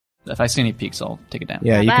If I see any peaks, I'll take it down.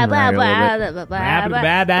 Yeah, you can ride a little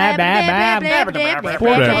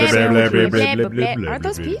bit. Aren't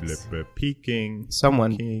those peaks? Peaking.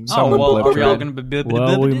 Someone. Oh, well, are we all blipping. going to be...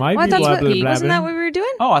 Well, we might Well, be that's what, blabbing. wasn't that what we were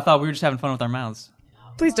doing? Oh, I thought we were just having fun with our mouths.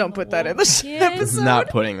 Please don't put that in the episode. Not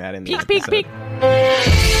putting that in the Peak, peak, episode. peak.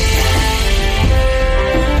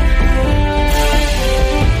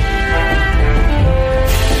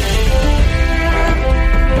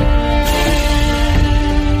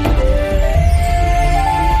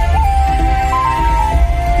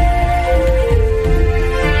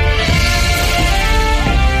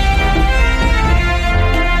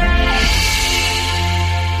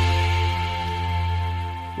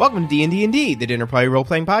 Welcome to D&D, the Dinner Party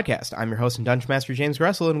Role-Playing Podcast. I'm your host and Dungeon Master, James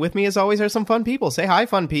Gressel, and with me, as always, are some fun people. Say hi,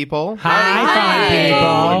 fun people.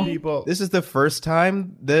 Hi, people. This is the first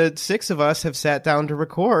time the six of us have sat down to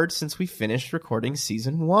record since we finished recording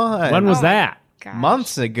Season 1. When was that? Gosh.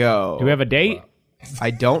 Months ago. Do we have a date? I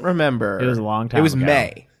don't remember. It was a long time It was ago.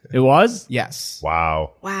 May. It was? Yes.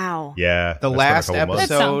 Wow. Wow. Yeah. The that's last been a couple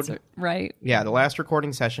months. episode... Sounds right. Yeah, the last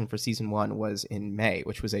recording session for Season 1 was in May,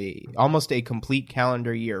 which was almost a complete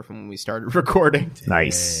calendar year from when we started recording.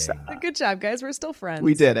 Nice. Good job, guys. We're still friends.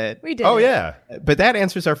 We did it. We did Oh, it. yeah. But that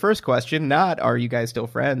answers our first question, not are you guys still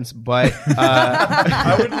friends, but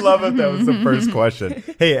I would love if that was the first question.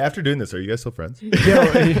 Hey, after doing this, are you guys still friends? Did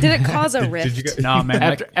it cause a rift? Did you guys? No,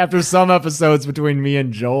 man. After some episodes between me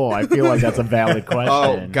and Joel, I feel like that's a valid question.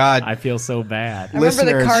 Oh, God. I feel so bad. I remember the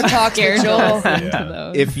Listeners, car talk with Joel.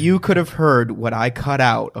 Yeah. if you could have heard what I cut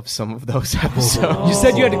out of some of those episodes. You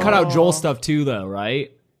said you had to cut out Joel stuff too, though,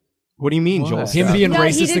 right? What do you mean, Joel? Him stuff? being No, he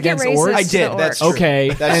racist did get against racist. orcs? I did, to that's orcs. true. Okay.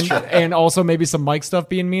 That's true. And also maybe some Mike stuff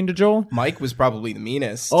being mean to Joel? Mike was probably the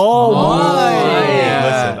meanest. Oh,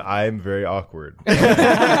 Listen, I'm very awkward.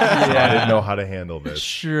 I didn't know how to handle this.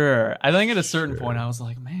 Sure. I think at a certain point, I was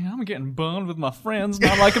like, man, I'm getting bummed with my friends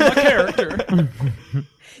not liking my character.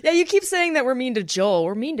 Yeah, you keep saying that we're mean to Joel.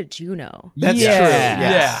 We're mean to Juno. That's Yeah. true.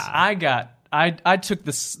 Yeah, I took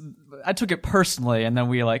this. I took it personally, and then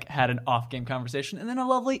we had an off-game conversation, and then a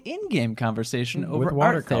lovely in-game conversation over art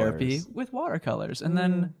watercolors. therapy with watercolors, and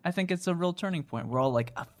then I think it's a real turning point. We're all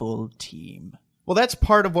like a full team. Well, that's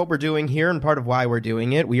part of what we're doing here and part of why we're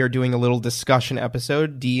doing it. We are doing a little discussion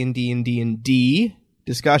episode, D&D and D&D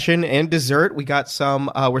discussion and dessert. We got some,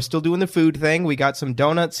 we're still doing the food thing. We got some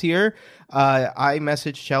donuts here. I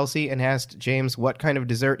messaged Chelsea and asked James what kind of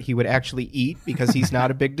dessert he would actually eat because he's not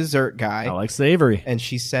a big dessert guy. I like savory. And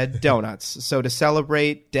she said donuts. So to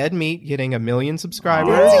celebrate Dead Meat getting 1 million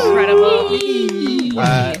subscribers, Incredible.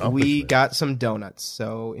 we got some donuts.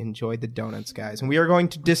 So enjoy the donuts, guys. And we are going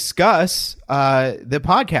to discuss the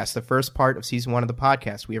podcast, the first part of Season 1 of the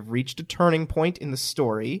podcast. We have reached a turning point in the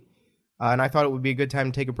story. And I thought it would be a good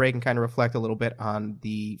time to take a break and kind of reflect a little bit on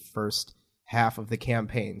the first half of the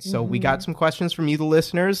campaign. So we got some questions from you, the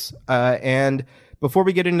listeners. And before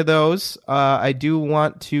we get into those, I do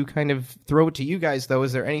want to kind of throw it to you guys, though.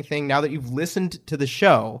 Is there anything, now that you've listened to the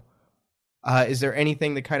show, is there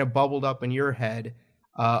anything that kind of bubbled up in your head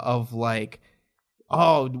of like,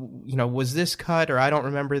 oh, was this cut, or I don't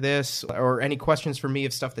remember this, or any questions for me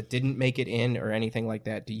of stuff that didn't make it in or anything like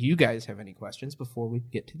that? Do you guys have any questions before we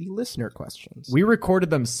get to the listener questions? We recorded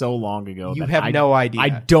them so long ago. You that have no idea. I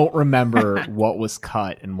don't remember what was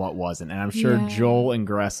cut and what wasn't. And I'm sure Yeah. Joel and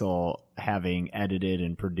Gressel, having edited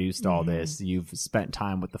and produced all Mm-hmm. this, you've spent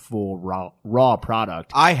time with the full raw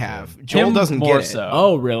product. I have. Joel Him doesn't more get it. so.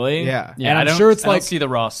 Oh, really? Yeah. Yeah, And I I'm don't- sure it's I don't like see the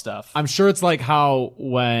raw stuff. I'm sure it's like how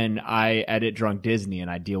when I edit Drunk Disney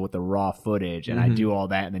and I deal with the raw footage and I do all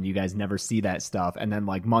that, and then you guys never see that stuff, and then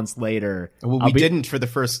like months later, Well, we didn't for the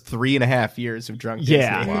first 3.5 years of Drunk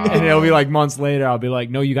Yeah, Disney. and it'll be like months later. I'll be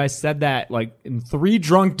like, "No, you guys said that like in 3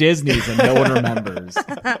 Drunk Disneys, and no one remembers."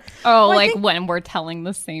 Oh, like when we're telling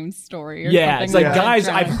the same story or Yeah, something. it's like, when we're guys,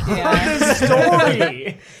 drunk. I've Yeah. heard this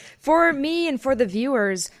story. For me and for the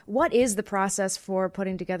viewers, what is the process for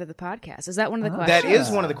putting together the podcast? Is that one of the questions? That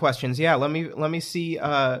is one of the questions. Yeah, let me see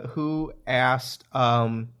who asked.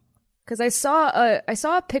 Because I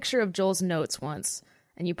saw a picture of Joel's notes once,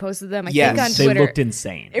 and you posted them. I Yes. think on They Twitter. looked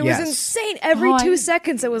insane. It was Yes. insane. Every Oh, 2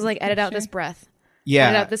 seconds, it was like edit out this breath. Edit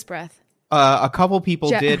Yeah, out this breath. a couple people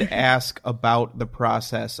Je- did ask about the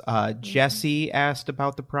process. Jesse asked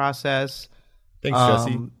about the process. Thanks,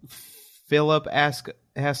 Jesse. Philip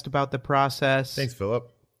asked about the process. Thanks, Philip.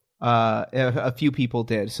 A few people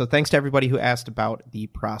did. So thanks to everybody who asked about the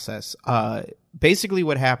process. Basically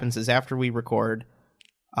what happens is after we record,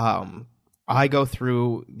 I go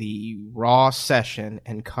through the raw session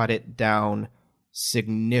and cut it down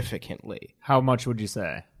significantly. How much would you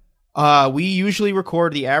say? We usually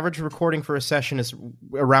record. The average recording for a session is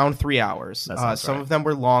around 3 hours. Some of them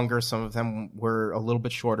were longer. Some of them were a little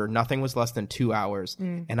bit shorter. Nothing was less than 2 hours.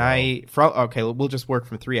 And we'll just work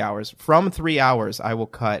from 3 hours. From 3 hours, I will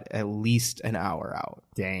cut at least an hour out.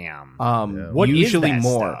 Damn. What usually is that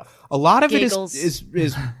more. stuff? A lot of Giggles. it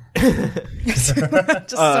is Just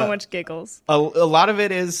so much giggles. a lot of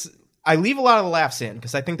it is. I leave a lot of the laughs in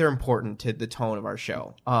because I think they're important to the tone of our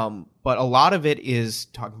show. But a lot of it is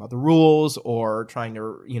talking about the rules or trying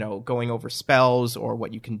to, going over spells or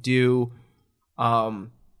what you can do. And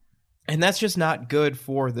that's just not good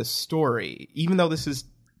for the story. Even though this is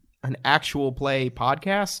an actual play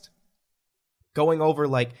podcast, going over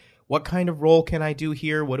like, what kind of role can I do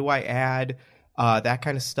here? What do I add? That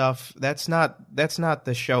kind of stuff. That's not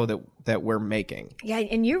the show that we're making. Yeah,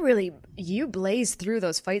 and you blaze through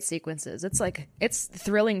those fight sequences. It's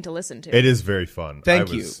thrilling to listen to. It is very fun.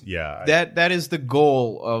 Thank you. Yeah. That is the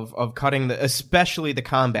goal of cutting especially the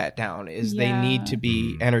combat down, is they need to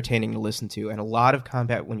be entertaining to listen to. And a lot of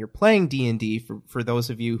combat when you're playing D&D, for those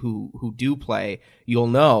of you who do play, you'll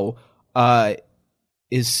know,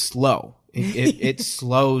 is slow. It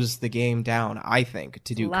slows the game down, I think,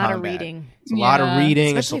 to do combat. A lot of reading. It's a lot of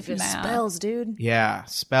reading. Especially if it's spells, dude. Yeah,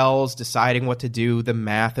 spells, deciding what to do, the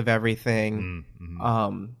math of everything.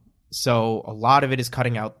 So a lot of it is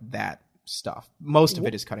cutting out that stuff. Most of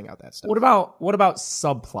it is cutting out that stuff. What about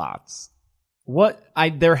subplots?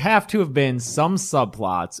 There have to have been some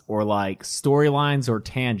subplots or like storylines or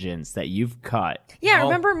tangents that you've cut. Yeah,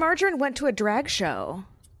 remember Margarine went to a drag show.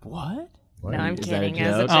 What? No, I'm Is that a kidding.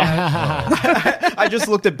 As a joke? joke. I just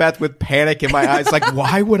looked at Beth with panic in my eyes, like,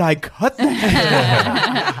 why would I cut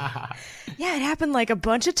that? Yeah, it happened like a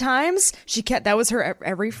bunch of times. That was her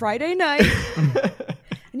every Friday night.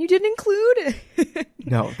 And you didn't include it.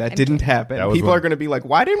 No, that didn't happen. That was People when- are going to be like,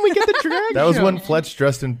 why didn't we get the drag That was show? when Fletch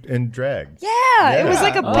dressed in drag. Yeah, it was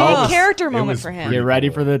like a big character moment was for him. pretty- Get ready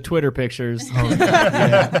for the Twitter pictures.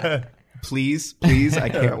 Please, I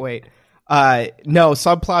can't wait. No,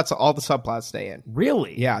 subplots, all the subplots stay in.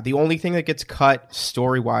 Really? Yeah, the only thing that gets cut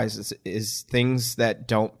story-wise is things that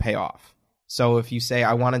don't pay off. So if you say,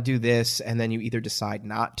 I want to do this, and then you either decide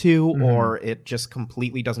not to, or it just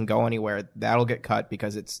completely doesn't go anywhere, that'll get cut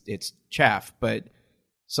because it's chaff. But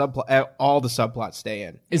all the subplots stay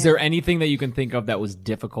in. Is there anything that you can think of that was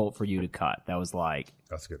difficult for you to cut? That was like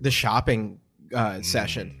That's good. The shopping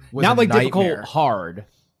session was not a like nightmare. difficult hard,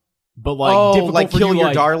 but like difficult like for kill you, your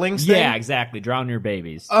like, darlings thing? Yeah, exactly. Drown your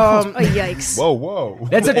babies. Oh, yikes. Whoa.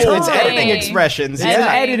 That's a It's term. editing expressions. That's Yeah.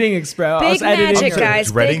 an editing expression. Big magic, sorry,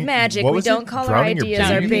 guys. dreading- Big magic. what We was don't it? call our Drowning your ideas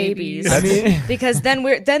our babies. babies. Because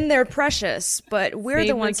then they're precious, but we're Save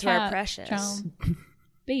the ones who are cat, precious. drown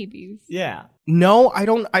babies. Yeah. No, I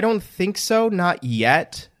don't think so. Not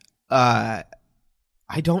yet. I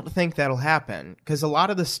don't think that'll happen because a lot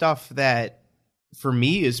of the stuff that for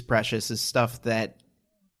me is precious is stuff that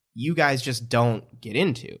you guys just don't get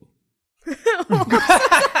into. You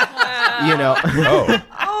know. Oh.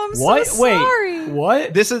 Oh, I'm What? so sorry. Wait.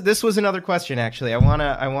 What? This was another question actually.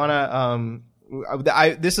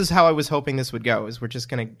 This is how I was hoping this would go. Is we're just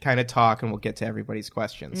gonna kind of talk and we'll get to everybody's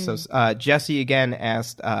questions. So Jesse again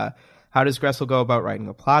asked, how does Gressel go about writing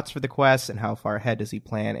the plots for the quests, and how far ahead does he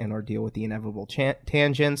plan and or deal with the inevitable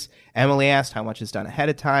tangents? Emily asked how much is done ahead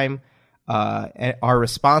of time. Are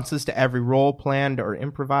responses to every role planned or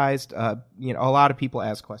improvised? A lot of people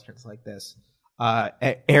ask questions like this.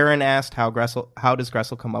 Aaron asked how does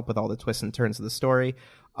Gressel come up with all the twists and turns of the story?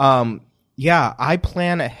 Yeah, I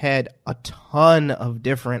plan ahead a ton of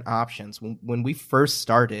different options. When we first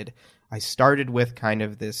started, I started with kind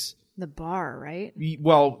of this, The bar, right?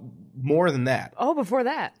 well, more than that. Oh, before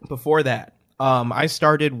that. Before that, I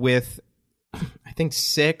started with, I think,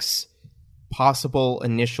 6 possible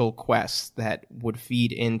initial quests that would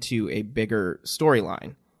feed into a bigger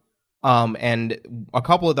storyline. And a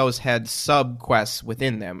couple of those had sub quests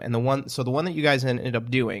within them. And the one that you guys ended up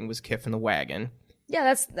doing was Kiff in the Wagon.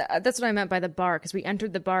 Yeah, that's what I meant by the bar, because we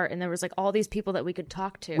entered the bar and there was like all these people that we could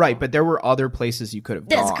talk to. Right, but there were other places you could have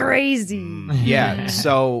gone. That's crazy. Yeah,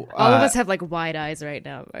 so All of us have like wide eyes right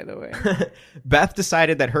now, by the way. Beth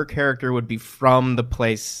decided that her character would be from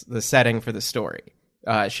the setting for the story.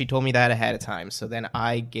 She told me that ahead of time. So then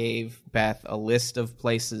I gave Beth a list of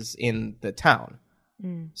places in the town.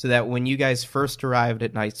 So that when you guys first arrived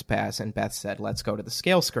at Knight's Pass and Beth said, let's go to the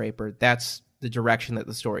Scale Scraper, that's the direction that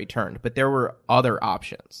the story turned. But there were other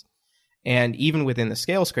options. And even within the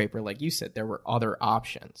Scale Scraper, like you said, there were other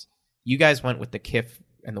options. You guys went with the Kiff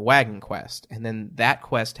and the Wagon quest. And then that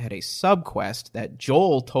quest had a sub-quest that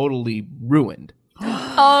Joel totally ruined.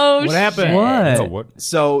 Oh, What happened? What? Oh, what?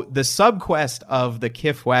 So the subquest of the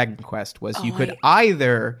Kif Wagon quest was you could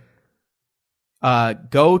either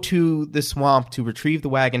go to the swamp to retrieve the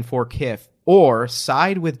wagon for Kif, or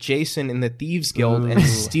side with Jason in the Thieves Guild and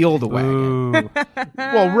steal the wagon.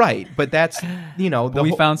 Well, right, but that's But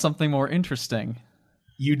we found something more interesting.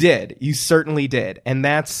 You did. You certainly did, and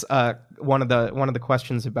that's one of the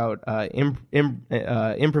questions about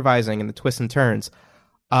improvising and the twists and turns.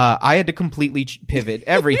 I had to completely pivot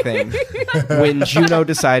everything when Juno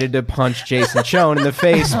decided to punch Jason Schoen in the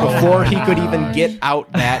face before he could even get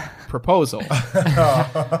out that proposal.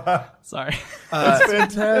 Sorry. That's It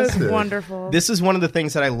fantastic. was wonderful. This is one of the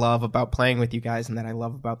things that I love about playing with you guys and that I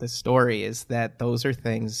love about this story is that those are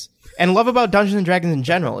things, and love about Dungeons and Dragons in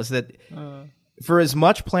general is that for as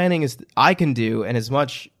much planning as I can do and as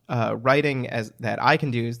much writing as that I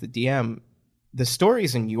can do as the DM, the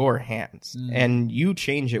story's in your hands and you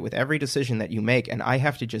change it with every decision that you make, and I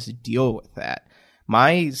have to just deal with that.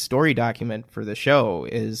 My story document for the show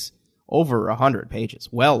is over 100 pages,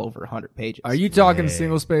 well over 100 pages. Are you talking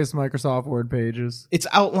single-space Microsoft Word pages? It's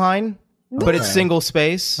outline, but it's single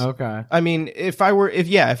space. Okay. I mean, if I were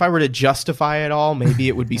to justify it all, maybe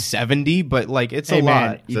it would be 70, but like it's a Man,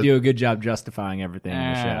 lot. you do a good job justifying everything in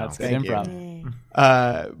the show. That's good Thank you.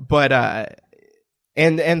 improv. But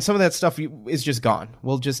and some of that stuff is just gone.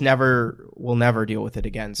 We'll never deal with it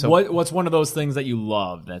again. So What's one of those things that you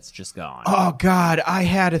love that's just gone? oh God, I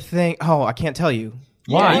had a thing. Oh, I can't tell you.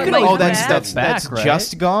 Why? You can always Oh, come that's back. that's Back, right?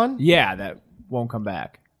 just gone. Yeah, that won't come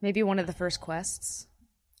back. Maybe one of the first quests.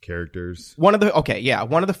 Characters. One of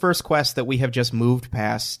the first quests that we have just moved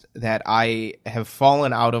past that I have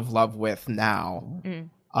fallen out of love with now,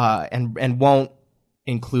 and won't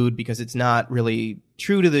include because it's not really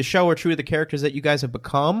true to the show or true to the characters that you guys have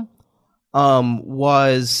become.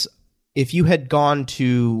 Was if you had gone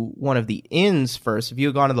to one of the inns first, if you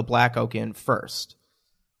had gone to the Black Oak Inn first,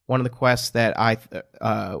 one of the quests that I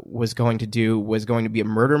was going to do was going to be a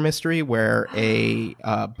murder mystery where a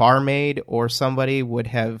barmaid or somebody would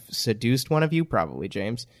have seduced one of you, probably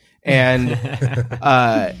James, and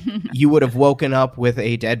you would have woken up with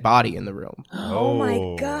a dead body in the room. Oh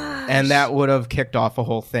my god! And that would have kicked off a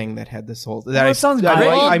whole thing that had this whole. That sounds I, great.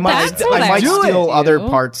 I might, That's what I I might would steal do. other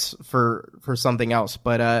parts for something else,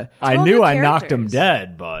 but I Tell knew the I knocked him characters.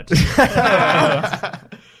 dead, but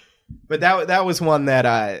but that was one that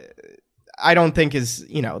I don't think is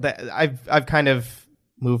that I've kind of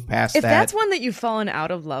moved past If that. that's one that you've fallen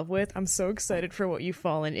out of love with, I'm so excited for what you've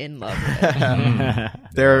fallen in love with.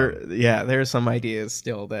 There are some ideas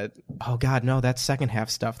still that oh god no, that's second half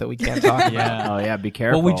stuff that we can't talk about. Yeah. oh yeah, be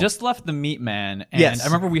careful. Well, we just left the Meat Man, and Yes. I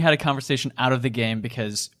remember we had a conversation out of the game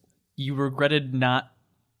because you regretted not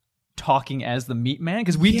talking as the Meat Man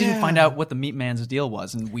because we didn't find out what the Meat Man's deal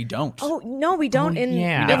was, and we don't. Oh no, we don't. In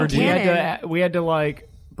yeah, in never did. canon. We had to like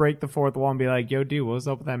break the fourth wall and be like, "Yo, dude, what's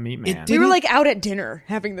up with that meat man?" We were like out at dinner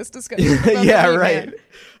having this discussion. about the Yeah, Meat right.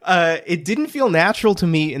 Man. It didn't feel natural to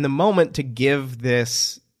me in the moment to give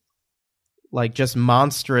this like just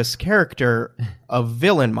monstrous character a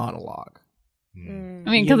villain monologue. I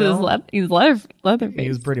mean, because he's Leatherface. he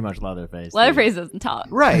was pretty much Leatherface. Leatherface doesn't talk.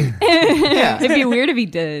 Right. Yeah. It'd be weird if he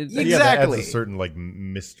did. Yeah, that adds Exactly. a certain like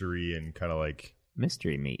mystery and kind of like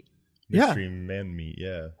Mystery meat. Yeah. mystery man meat.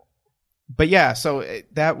 Yeah. But yeah, so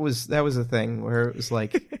that was a thing where it was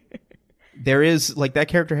like there is like that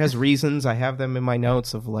character has reasons. I have them in my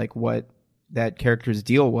notes of like what that character's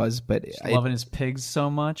deal was, but Loving his pigs so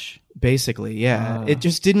much. basically, yeah, it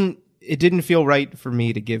just didn't feel right for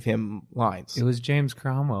me to give him lines. It was James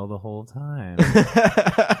Cromwell the whole time.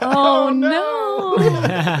 Oh,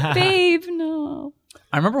 no. Babe, no.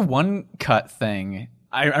 I remember one cut thing.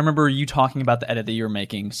 I remember you talking about the edit that you were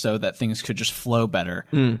making so that things could just flow better.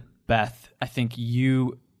 Beth, I think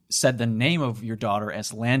you said the name of your daughter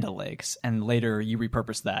as Land O'Lakes, and later you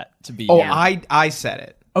repurposed that to be. Oh, I said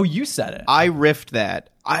it. Oh, you said it. I riffed that.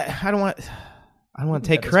 I don't want to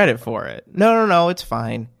take credit for it. No, it's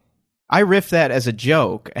fine. I riffed that as a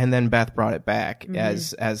joke, and then Beth brought it back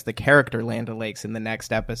as the character Land O'Lakes in the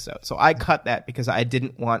next episode. So I cut that because I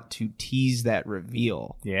didn't want to tease that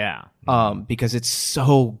reveal. yeah. Because it's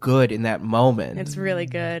so good in that moment. It's really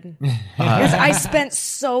good. Because I spent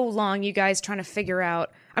so long, you guys, trying to figure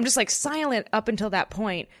out. I'm just like silent up until that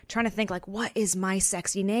point, trying to think like, what is my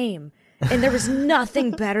sexy name? And there was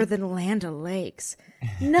nothing better than Land O'Lakes.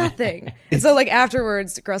 Nothing. And so like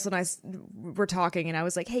afterwards, Gressel and I were talking, and I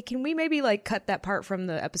was like, hey, can we maybe like cut that part from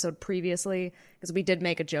the episode previously? Because we did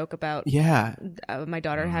make a joke about Yeah. my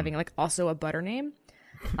daughter having like also a butter name.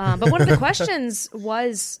 But one of the questions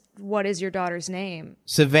was, what is your daughter's name?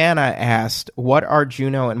 Savannah asked, what are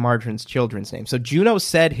Juno and Margarine's children's names? So Juno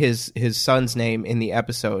said his son's name in the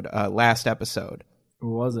episode, last episode.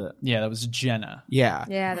 Who was it? Yeah, that was Jenna. Yeah.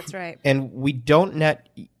 Yeah, that's right. And we don't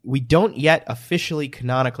yet officially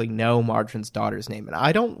canonically know Margarine's daughter's name. And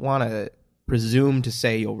I don't want to presume to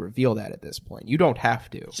say you'll reveal that at this point. You don't have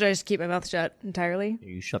to. Should I just keep my mouth shut entirely?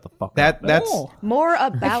 You shut the fuck up. That's More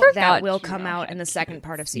about forgot that will Juno come out had in the second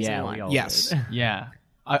part of season Yeah, 1. we all yes. Yeah.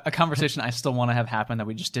 A conversation I still want to have happen that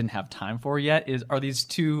we just didn't have time for yet is, are these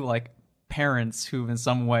two like parents who've in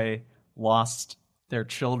some way lost their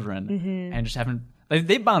children and just haven't,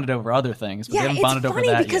 they bonded over other things, but they haven't bonded over that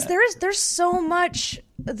it's funny because yet. there's so much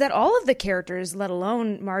that all of the characters, let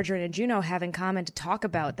alone Margarine and Juno, have in common to talk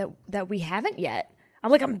about that we haven't yet.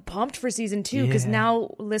 I'm pumped for season 2 because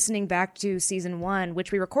now listening back to season 1,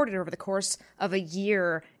 which we recorded over the course of a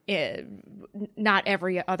year, not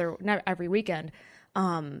every weekend.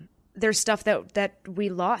 There's stuff that we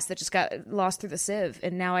lost that just got lost through the sieve,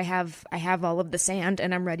 and now I have all of the sand,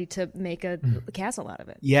 and I'm ready to make a castle out of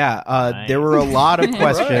it. Yeah, there were a lot of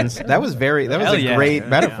questions. That was a great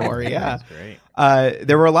metaphor. Yeah. That's great.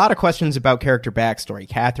 There were a lot of questions about character backstory.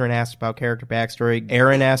 Catherine asked about character backstory.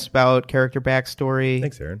 Aaron asked about character backstory.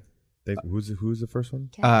 Thanks, Aaron. Who's the first one?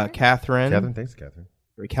 Catherine. Catherine. Thanks, Catherine.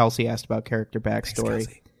 Kelsey asked about character backstory.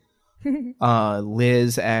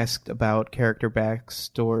 Liz asked about character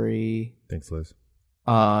backstory. Thanks, Liz.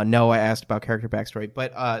 Noah asked about character backstory.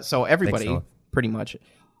 But so everybody Thanks, pretty much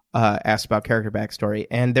asked about character backstory.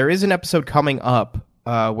 And there is an episode coming up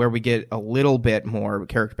where we get a little bit more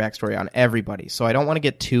character backstory on everybody. So I don't want to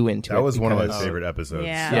get too into it. That was one of my because- favorite episodes.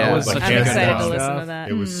 Yeah, it was I'm such a good excited to episode. listen to that.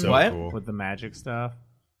 It was so What? cool. With the magic stuff.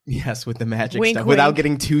 Yes, with the magic Wink, stuff. wink. Without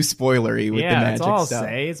getting too spoilery with the Yeah, magic that's all I'll stuff.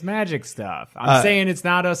 say. It's magic stuff. I'm saying it's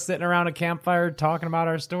not us sitting around a campfire talking about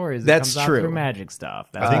our stories. It That's comes true. Out through magic stuff.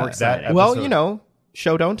 That's I think more that exciting. Well, episode-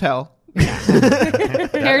 show don't tell.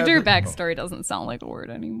 Character backstory doesn't sound like a word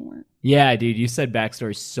anymore. Yeah, dude, you said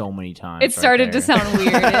backstory so many times. It started to sound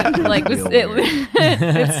weird. Real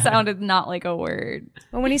It sounded not like a word.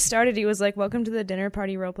 Well, when he started, he was like, "Welcome to the Dinner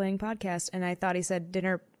Party Role Playing Podcast," and I thought he said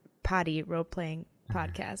 "Dinner Potty Role Playing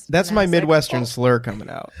Podcast." That's And I my was like, Midwestern "Oh." slur coming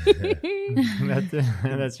out.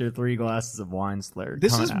 That's your 3 glasses of wine slur.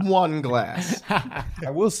 This coming is out. one glass. I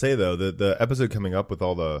will say though that the episode coming up with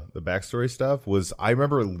all the backstory stuff was, I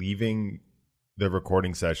remember leaving the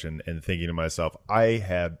recording session and thinking to myself, I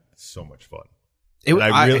had so much fun.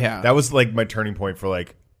 That was like my turning point for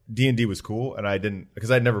like D&D was cool, and I didn't,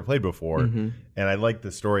 because I'd never played before, and I liked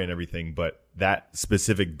the story and everything. But that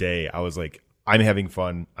specific day, I was like, I'm having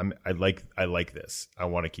fun. I like this. I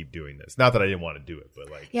want to keep doing this. Not that I didn't want to do it, but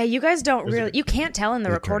like, Yeah, you guys don't really. You can't tell in the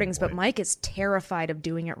a recordings, turning but point. Mike is terrified of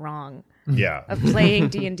doing it wrong, yeah, of playing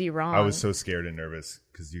D&D wrong. I was so scared and nervous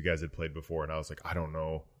because you guys had played before, and I was like, I don't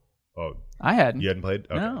know. Oh, I hadn't. you hadn't played?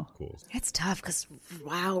 Okay, No. cool. It's tough because,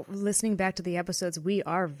 wow, listening back to the episodes, we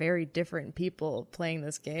are very different people playing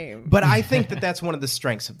this game. But I think that that's one of the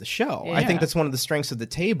strengths of the show. I Yeah. think that's one of the strengths of the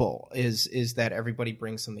table is that everybody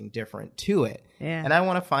brings something different to it. Yeah. And I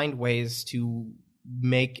want to find ways to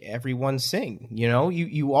make everyone sing.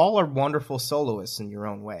 You all are wonderful soloists in your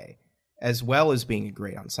own way, as well as being a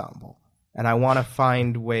great ensemble. And I want to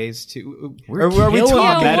find ways to. Are we killing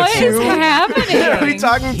talking the what is too? happening? Are we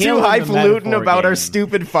talking too Killing the highfalutin metaphor about our game.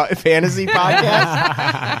 stupid fantasy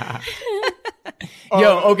podcast?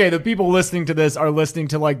 Yo, okay, the people listening to this are listening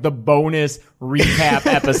to like the bonus recap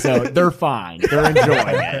episode. They're fine. They're enjoying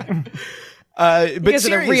it. But You guys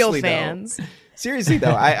are the real seriously, though, fans. Seriously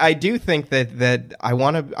though, I do think that I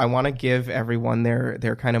want to give everyone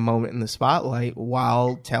their kind of moment in the spotlight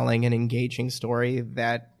while telling an engaging story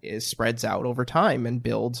that spreads out over time and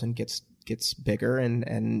builds and gets bigger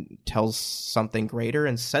and tells something greater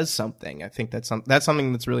and says something. I think that's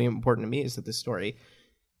something that's really important to me, is that this story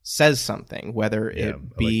says something, whether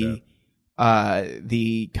it be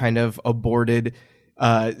the kind of aborted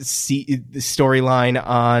storyline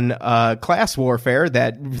on class warfare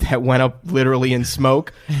that went up literally in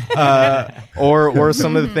smoke, or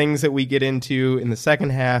some of the things that we get into in the second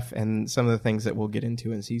half, and some of the things that we'll get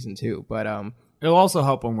into in season 2. But It'll also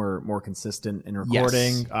help when we're more consistent in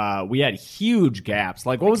recording. Yes. We had huge gaps.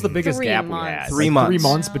 Like, what was the biggest 3 gap months. we had? 3 Like, months. 3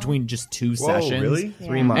 months between just 2 sessions. Really?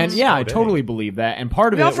 3 months. And yeah, I dang. totally believe that. And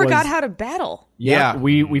part of We it all forgot was, how to battle. Yeah.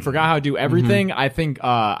 we forgot how to do everything. I think,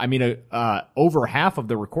 over half of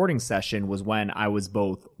the recording session was when I was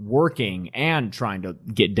both working and trying to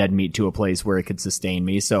get Dead Meat to a place where it could sustain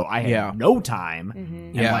me. So I had no time.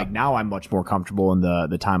 And Yeah. like now I'm much more comfortable in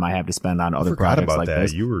the time I have to spend on other Forgot projects about like that.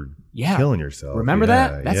 this. You were killing yourself. Remember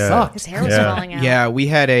that? That sucked. His hair was falling out. Yeah, we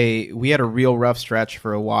had a real rough stretch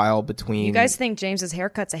for a while between. You guys think James's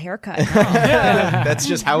haircut's a haircut? That's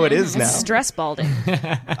just how it is now. Stress balding.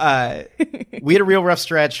 We had a real rough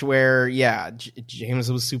stretch where,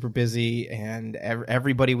 James was super busy and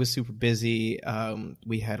everybody was super busy.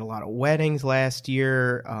 We had a lot of weddings last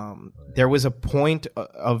year. There was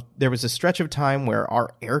a stretch of time where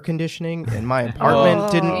our air conditioning in my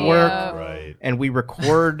apartment didn't work. Right. And we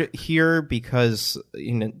record here because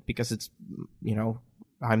it's,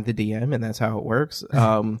 I'm the DM and that's how it works.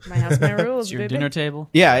 My house, my rules. It's your baby. dinner table.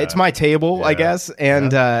 Yeah, it's my table, I guess,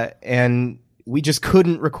 and we just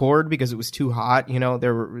couldn't record because it was too hot.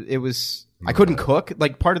 I couldn't cook.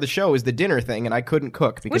 Like, part of the show is the dinner thing, and I couldn't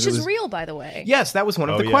cook because Which is real, by the way. Yes, that was one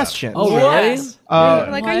of the questions. Oh, really?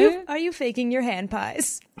 Like, are you faking your hand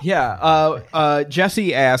pies? Yeah.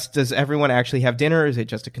 Jesse asked, "Does everyone actually have dinner? Or is it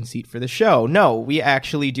just a conceit for the show?" No, we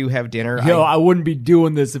actually do have dinner. I wouldn't be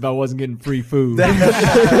doing this if I wasn't getting free food.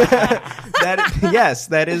 Yes,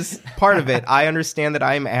 that is part of it. I understand that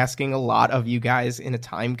I'm asking a lot of you guys in a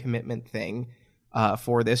time commitment thing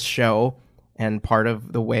for this show. And part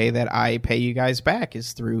of the way that I pay you guys back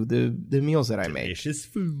is through the meals that I make. Delicious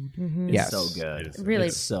food. Yes. So good. Really?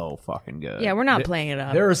 It's so fucking good. Yeah, we're not playing it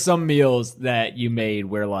up. There are some meals that you made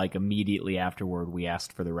where, like, immediately afterward we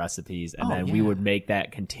asked for the recipes, and then we would make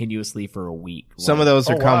that continuously for a week. Some of those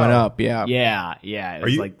are coming up, yeah. Yeah. It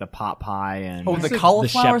was you- like the pot pie and the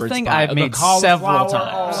cauliflower shepherd's thing pie. I've The made cauliflower, several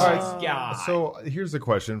times. Oh, my God. So here's a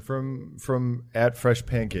question from at Fresh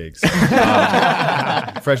Pancakes.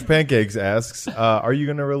 Fresh Pancakes asks, "Are you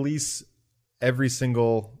going to release every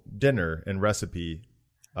single dinner and recipe?"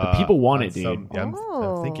 People want on it, dude. I'm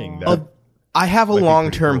thinking that. I have a Might be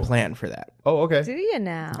long-term pretty cool. plan for that. Oh, okay. Do you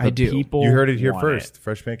now? I do. People You heard it here want first.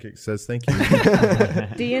 Fresh Pancakes says thank you.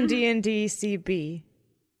 D&D CB.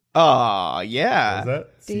 Oh, yeah. Is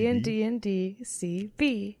that D&D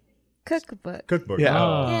CB. Cookbook. cookbook? Yeah.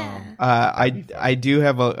 Oh, Yeah. I do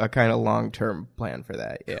have a kind of long-term plan for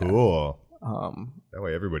that. Yeah. cool. That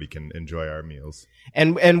way everybody can enjoy our meals.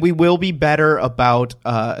 And we will be better about,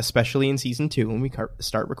 especially in season 2 when we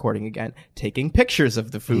start recording again, taking pictures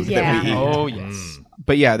of the food that we eat. Oh yes.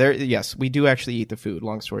 But yes, we do actually eat the food,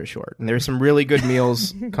 long story short. And there's some really good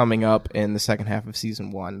meals coming up in the second half of season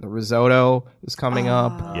 1. The risotto is coming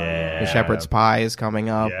up. Yeah. The shepherd's pie is coming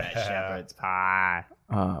up. Yeah. Shepherd's pie.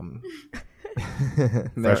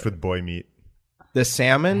 Fresh with boy meat. The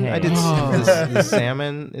salmon, I did. The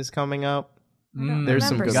salmon is coming up. There's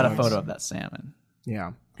some remember good Got a ones. photo of that salmon.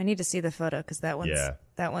 Yeah. I need to see the photo because that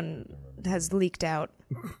one has leaked out.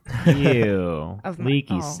 Ew. Of my-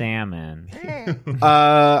 Leaky oh. salmon.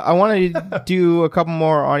 I want to do a couple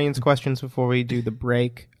more audience questions before we do the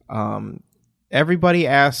break. Everybody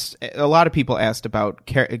asked, a lot of people asked about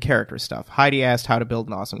character stuff. Heidi asked how to build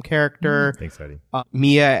an awesome character. Thanks, Heidi.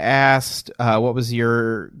 Mia asked, what was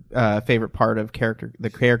your favorite part of the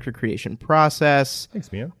character creation process? Thanks,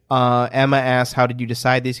 Mia. Emma asked, how did you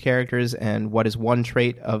decide these characters, and what is one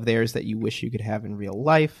trait of theirs that you wish you could have in real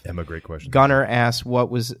life? Emma, great question. Gunnar asked,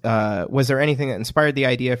 was there anything that inspired the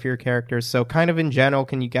idea for your characters? So kind of in general,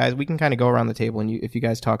 we can kind of go around the table and if you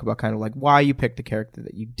guys talk about kind of like why you picked the character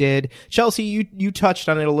that you did. Chelsea, you touched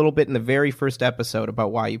on it a little bit in the very first episode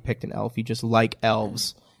about why you picked an elf. You just like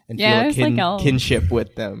elves and Yeah, feel I just like elves. kinship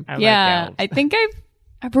with them. I think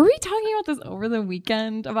were we talking about this over the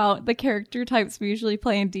weekend about the character types we usually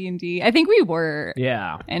play in D&D? I think we were.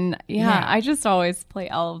 Yeah. And I just always play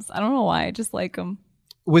elves. I don't know why. I just like them.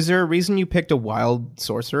 Was there a reason you picked a wild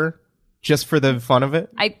sorcerer? Just for the fun of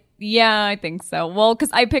it? I think so. Well,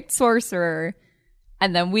 because I picked sorcerer,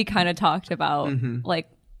 and then we kind of talked about like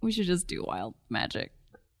we should just do wild magic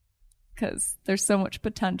because there's so much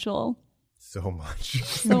potential. So much.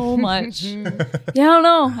 So much. Yeah, I don't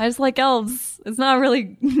know. I just like elves. It's not a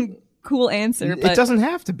really cool answer, but It doesn't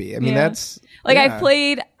have to be. I mean, that's... like yeah. I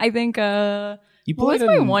played, I think, You what was played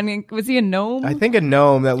my a- one? Was he a gnome? I think a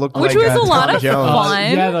gnome that looked Which like was a lot Tom of Jones.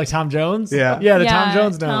 fun. Yeah, like Tom Jones? Yeah. Yeah, the Tom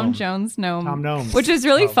Jones gnome. Tom Jones gnome. Tom Gnome. Which is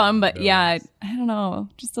really fun, but I don't know.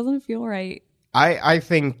 Just doesn't feel right. I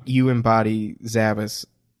think you embody Zabbis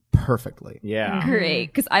perfectly. Yeah. Great,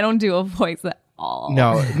 because I don't do a voice at all.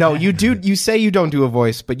 No, you do. You say you don't do a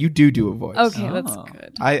voice, but you do a voice. Okay, that's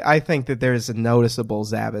good. I think that there's a noticeable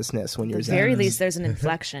Zabbisness when you're At the very Zabbis. least, there's an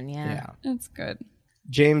inflection. Yeah. That's good.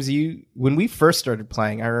 James, when we first started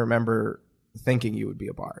playing, I remember thinking you would be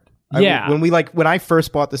a bard. Yeah. When I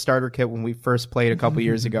first bought the starter kit, when we first played a couple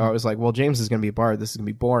years ago, I was like, well, James is going to be a bard. This is going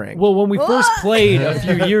to be boring. Well, when we first played a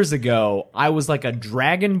few years ago, I was like a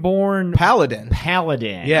Dragonborn Paladin.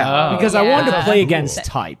 Yeah. Because I wanted to play against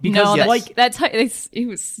type. Because that's how he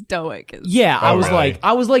was stoic. I was really?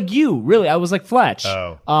 I was like you, really. I was like Fletch.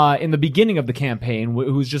 Oh. In the beginning of the campaign,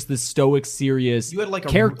 who was just this stoic, serious You had like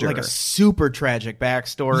character. like a super tragic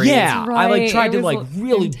backstory. Yeah, Right. I tried It to was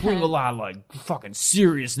really intense. bring a lot of fucking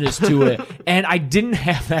seriousness to it, and I didn't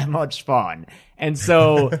have that much fun. And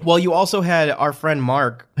so, Well, you also had our friend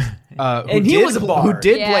Mark, and he was a bard. who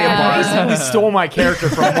did play a Yeah. bard. basically stole my character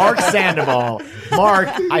from Mark Sandoval. Mark,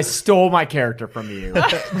 I stole my character from you.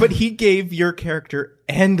 But he gave your character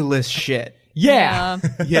endless shit. Yeah.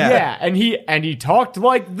 Yeah. and he talked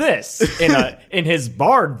like this in his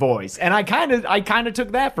bard voice, and I kind of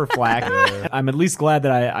took that for flack. I'm at least glad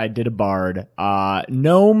that I did a bard.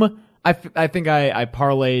 Gnome, I think I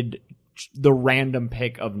parlayed the random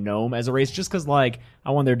pick of gnome as a race just because I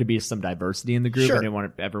wanted there to be some diversity in the group. Sure. I didn't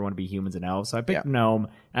want everyone to be humans and elves, so I picked gnome,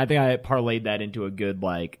 and I think I parlayed that into a good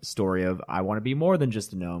story of I want to be more than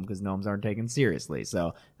just a gnome because gnomes aren't taken seriously.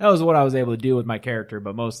 So that was what I was able to do with my character,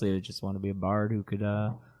 but mostly I just want to be a bard who could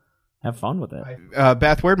have fun with it.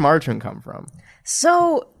 Beth, where'd margarine come from?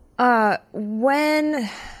 So, when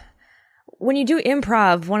you do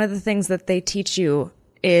improv, one of the things that they teach you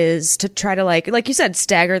is to try to like you said,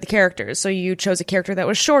 stagger the characters. So you chose a character that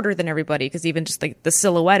was shorter than everybody because even just the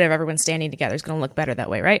silhouette of everyone standing together is going to look better that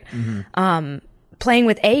way, right? Mm-hmm. Playing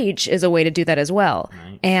with age is a way to do that as well.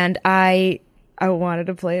 Right. And I wanted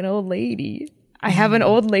to play an old lady. I have an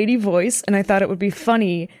old lady voice, and I thought it would be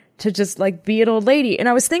funny to just be an old lady. And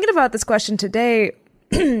I was thinking about this question today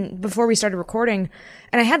before we started recording,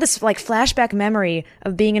 and I had this flashback memory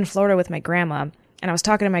of being in Florida with my grandma. And I was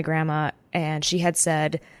talking to my grandma, and she had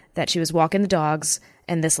said that she was walking the dogs,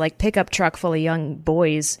 and this pickup truck full of young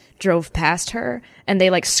boys drove past her, and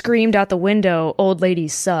they screamed out the window, "Old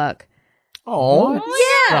ladies suck." Oh,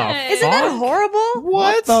 Yeah, isn't that horrible?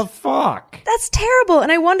 What the fuck? That's terrible.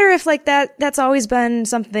 And I wonder if that's always been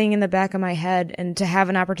something in the back of my head, and to have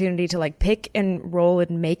an opportunity to pick and roll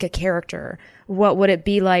and make a character. What would it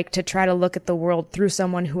be like to try to look at the world through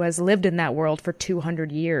someone who has lived in that world for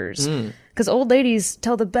 200 years? Because old ladies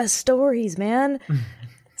tell the best stories, man.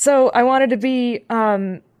 So I wanted to be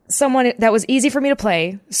someone that was easy for me to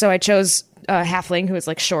play. So I chose a halfling who is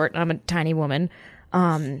short, and I'm a tiny woman.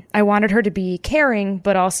 I wanted her to be caring,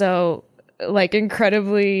 but also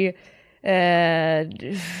incredibly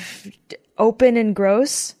open and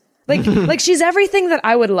gross. She's everything that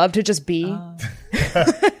I would love to just be.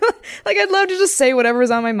 I'd love to just say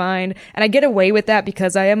whatever's on my mind, and I get away with that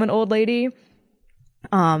because I am an old lady.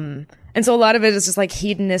 And so a lot of it is just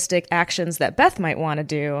hedonistic actions that Beth might want to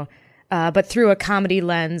do, but through a comedy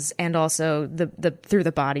lens, and also through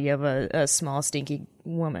the body of a small stinky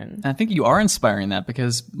woman. I think you are inspiring that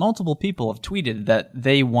because multiple people have tweeted that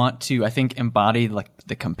they want to, I think, embody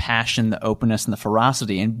the compassion, the openness, and the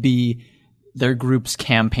ferocity, and be their group's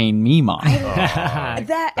campaign meme on.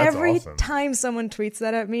 That every awesome. time someone tweets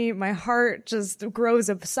that at me, my heart just grows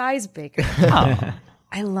a size bigger.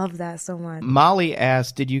 I love that so much. Molly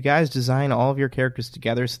asked, did you guys design all of your characters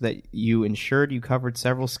together so that you ensured you covered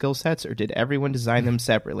several skill sets, or did everyone design them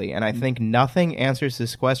separately? And I think nothing answers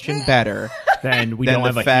this question better Then we than don't the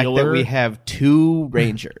have a fact healer. that we have two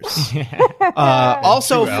rangers.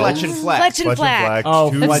 Also, Fletch and Flack. Fletch and Flack.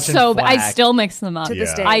 Oh, two- Fletch That's and so Flack. I still mix them up. To this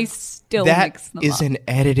Yeah. day. I still That mix them is up. an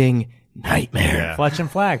editing nightmare. Yeah. Fletch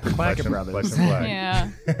and Flack, the Fletch Clacker and- brothers. Fletch and Flack. Yeah.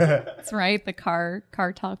 That's right. The car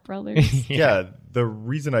talk brothers. Yeah, the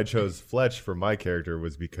reason I chose Fletch for my character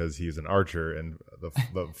was because he's an archer, and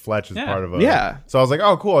the Fletch is part of a. Yeah. So I was like,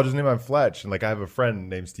 oh, cool. I'll just name him Fletch, and I have a friend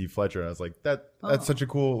named Steve Fletcher, and I was like, that's such a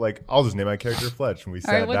cool. I'll just name my character Fletch, and we All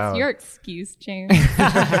sat right, what's down. your excuse, James?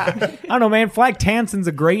 I don't know, man. Flack Tanson's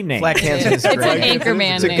a great name. Flack Hansen is great. It's an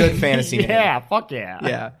Anchorman It's a name. good fantasy name. Yeah, fuck yeah.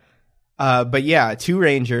 Yeah. But yeah, two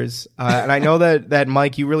rangers. And I know that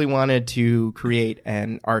Mike, you really wanted to create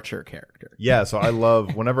an archer character. Yeah, so I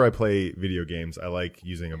love whenever I play video games, I like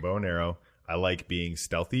using a bow and arrow. I like being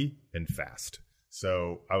stealthy and fast.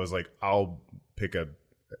 So I was like, I'll pick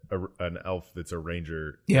an elf that's a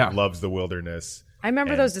ranger. Yeah. That loves the wilderness. I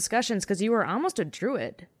remember And- those discussions because you were almost a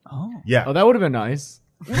druid. Yeah. Oh, that would have been nice.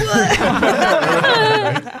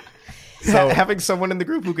 So Having someone in the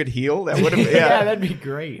group who could heal, that would have Yeah, that'd be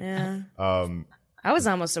great. Yeah. um, I was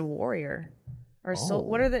almost a warrior. Or so.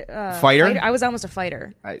 What are the Fighter? I was almost a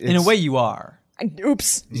fighter. In a way, you are.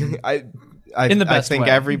 Oops. I In the best I think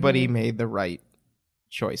way. everybody made the right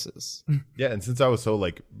choices. yeah, and since I was so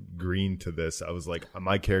green to this, I was like,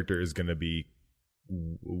 my character is going to be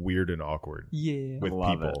weird and awkward. Yeah. With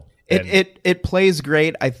people. It plays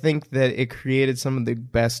great. I think that it created some of the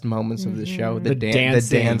best moments of the show. The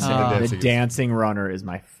dancing. The dancing runner is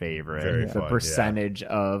my favorite. Very the fun, percentage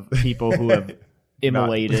of people who have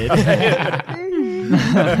immolated.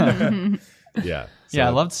 Yeah. Yeah,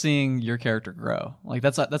 I loved seeing your character grow. Like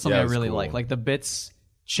that's something I really cool. like. Like the bits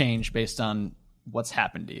change based on what's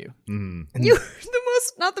happened to you. You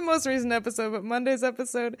not the most recent episode, but Monday's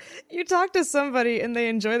episode, you talk to somebody and they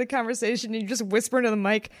enjoy the conversation and you just whisper into the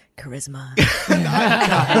mic, charisma.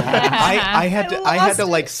 I had to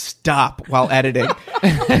like stop while editing.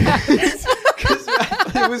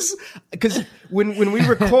 Because when we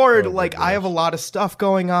record, like I have a lot of stuff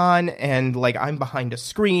going on, and like I'm behind a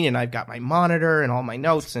screen, and I've got my monitor and all my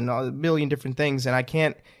notes and a million different things, and I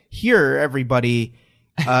can't hear everybody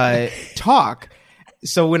talk.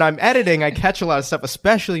 So when I'm editing, I catch a lot of stuff,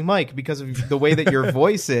 especially Mike, because of the way that your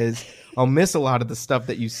voice is. I'll miss a lot of the stuff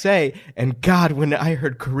that you say. And God, when I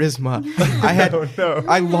heard charisma,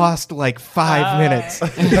 I lost like 5 minutes.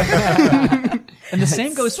 And the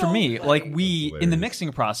same goes for me. Like in the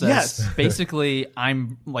mixing process, basically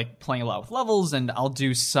I'm like playing a lot with levels, and I'll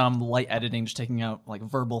do some light editing, just taking out like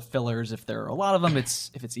verbal fillers if there are a lot of them.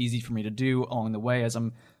 If it's easy for me to do along the way as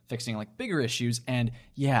I'm fixing like bigger issues. And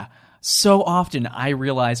yeah, so often I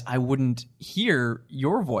realize I wouldn't hear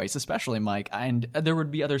your voice, especially Mike, and there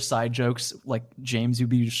would be other side jokes, like James would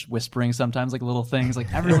be just whispering sometimes, like little things.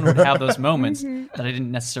 Like everyone would have those moments that I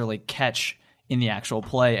didn't necessarily catch in the actual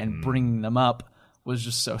play, and bringing them up was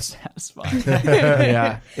just so satisfying.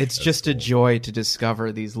 Yeah, it's just a joy to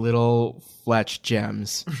discover these little Fletch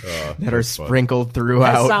gems that are sprinkled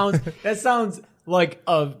throughout. That sounds like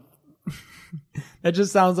a... That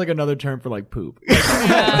just sounds like another term for like poop.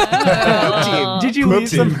 Did you leave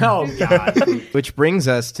some? Oh God! Which brings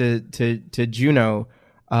us to Juno,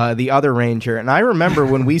 the other ranger. And I remember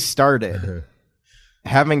when we started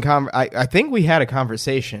having I think we had a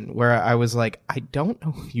conversation where I was like, I don't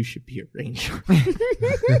know if you should be a ranger.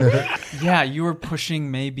 Yeah, you were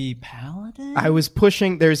pushing maybe paladin. I was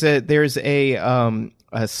pushing. There's a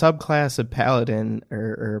subclass of paladin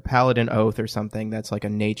or paladin oath or something that's like a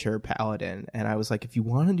nature paladin, and I was like, if you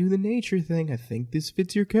want to do the nature thing, I think this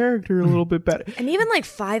fits your character a little bit better. And even like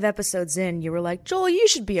 5 episodes in, you were like, Joel, you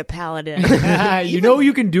should be a paladin.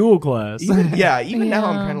 You can dual class. Even now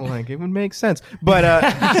I'm kind of like, it would make sense, but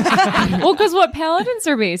Well, because what paladins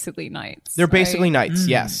are basically knights. they're basically knights,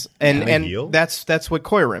 yes, and heal? that's what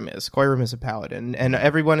Koirim is. Koirim is a paladin, and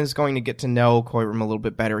everyone is going to get to know Koirim a little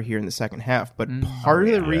bit better here in the second half. But part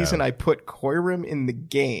of the reason I put Koirim in the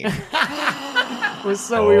game was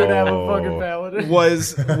so we would have a fucking paladin.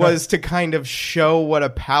 was to kind of show what a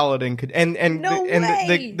paladin could, and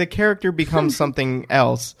the character becomes something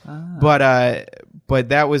else. But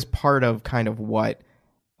that was part of kind of what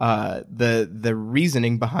the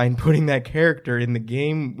reasoning behind putting that character in the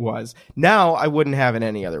game was. Now I wouldn't have it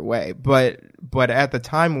any other way, but at the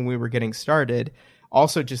time when we were getting started,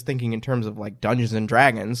 also just thinking in terms of like Dungeons and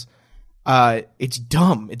Dragons, it's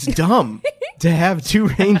dumb to have 2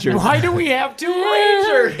 rangers. Why do we have 2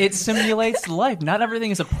 rangers? It simulates life. Not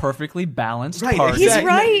everything is a perfectly balanced Right, party. He's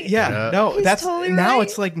right. No, He's that's totally now right.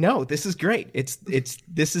 it's like, no, this is great.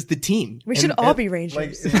 This is the team. We should all be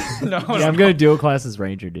rangers. I'm gonna dual class as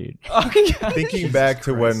ranger, dude. Thinking back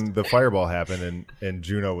to when the fireball happened and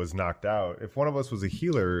Juno was knocked out, if one of us was a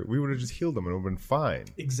healer, we would have just healed him and it would have been fine.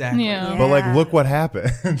 Exactly. Yeah. But like, look what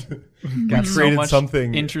happened. Got so created much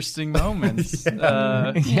something interesting moments.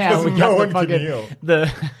 Yeah, Because we no got one the can fucking heal.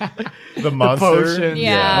 The monster. potion.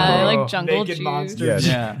 Yeah, like jungle naked juice. monsters.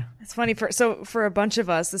 Yeah. It's funny for a bunch of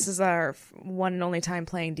us, this is our one and only time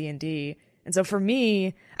playing D&D. And so for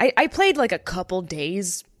me, I played like a couple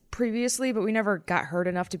days previously, but we never got hurt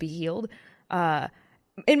enough to be healed.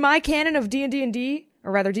 In my canon of D&D,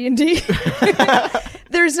 or rather D&D,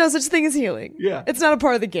 there's no such thing as healing. Yeah. It's not a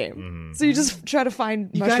part of the game. So you just try to find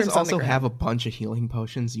You mushrooms guys on also the ground. have a bunch of healing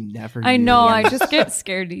potions you never I use. know. I just get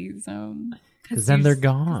scared to use them. Because then they're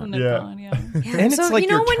gone. Yeah. Yeah. And so it's like you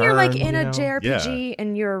know your when you're like turn, in you a know? JRPG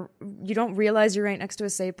and you don't realize you're right next to a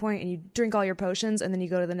save point and you drink all your potions and then you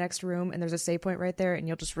go to the next room and there's a save point right there and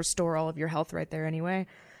you'll just restore all of your health right there anyway.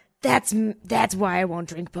 That's why I won't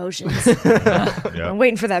drink potions. I'm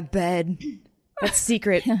waiting for that bed. That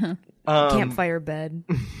secret campfire bed.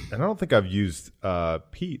 And I don't think I've used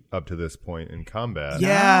Pete up to this point in combat.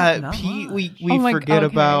 Yeah, not Pete, much. we forget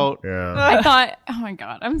okay. about. Yeah. I thought, oh my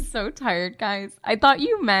God, I'm so tired, guys. I thought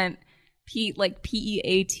you meant Pete, like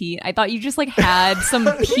P-E-A-T. I thought you just like had some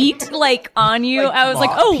peat like on you. Like I was like,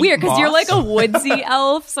 moss, oh, peat weird, because you're moss. like a woodsy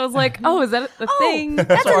elf. So I was like, oh, is that the thing?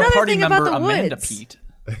 That's So our another party thing member about the Amanda woods. Pete.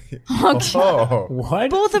 Oh, What?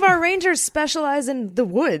 Both of our rangers specialize in the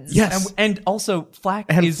woods. Yes. And also, Flack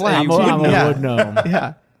And is Flack. a I'm a Yeah. wood gnome.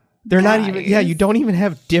 Yeah. They're not even. Yeah, you don't even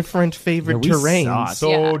have different favorite Yeah, we terrains. suck. so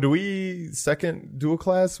Yeah. do we second dual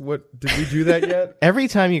class? What did we do that yet? Every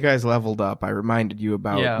time you guys leveled up, I reminded you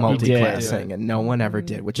about Yeah, we did. multi-classing, and no one ever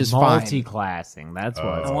did, which is fine. Multi-classing. That's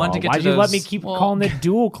what it's I wanted to called. get Why'd to you let me those- keep Well- calling it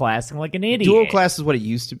dual classing like an idiot? Dual class is what it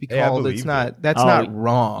used to be Hey, I called. believe It's you. not. That's Oh, not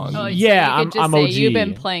wrong. Oh, Yeah, you could just I'm say OG. You've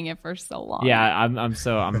been playing it for so long. Yeah, I'm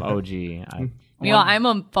OG. I'm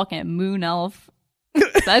a fucking moon elf.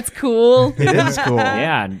 That's cool. It is cool.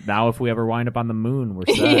 Yeah, now if we ever wind up on the moon, we're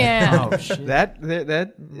set. Yeah. Oh shit! That is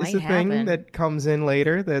Might a thing happen. that comes in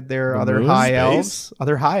later. That there are The other moon high space? elves.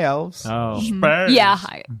 Other high elves Oh. Yeah.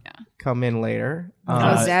 Hi. come in later. Oh,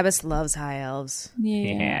 Zabas loves high elves.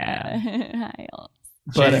 Yeah. Hi.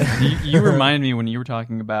 But you reminded me when you were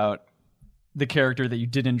talking about the character that you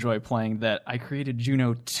did enjoy playing that I created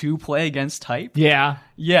Juno to play against type. Yeah.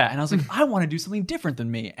 Yeah, and I was like, I want to do something different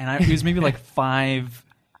than me. And it was maybe like 5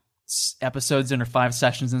 episodes in or 5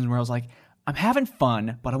 sessions in where I was like, I'm having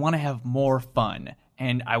fun, but I want to have more fun.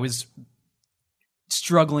 And I was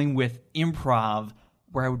struggling with improv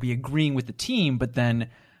where I would be agreeing with the team, but then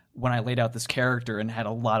when I laid out this character and had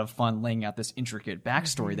a lot of fun laying out this intricate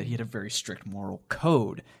backstory that he had a very strict moral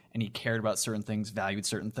code and he cared about certain things, valued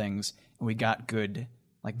certain things, and we got good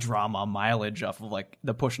like drama mileage off of like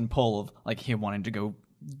the push and pull of like him wanting to go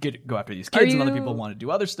after these kids and other people want to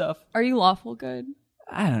do other stuff. Are you lawful good?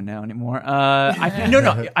 I don't know anymore. No.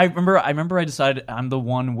 I remember I decided I'm the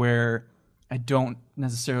one where I don't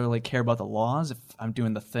necessarily care about the laws if I'm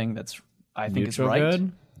doing the thing that's I think Neutral is right.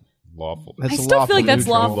 good? Lawful. That's I still feel like that's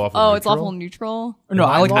neutral. lawful. Lawful Oh, it's neutral? lawful neutral. No,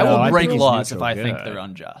 I No, will I break think it's laws if neutral I think good. they're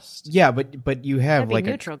unjust. yeah, but you have That'd be like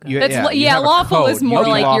neutral a good. you, That's you have a lawful is code. more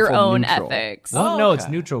You have like your lawful own neutral. ethics. Well, no, it's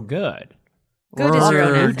okay. neutral good. Good is your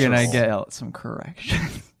own We're neutral. gonna get some correction.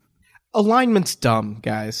 Alignment's dumb,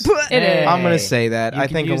 guys. It is. I'm gonna say that. You I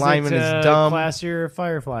can think use alignment it is to dumb. Class your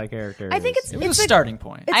Firefly character. I think it's It was a a starting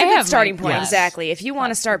point. It's I a good have starting my point, class exactly. If you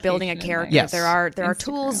want to start building a character, Yes. there are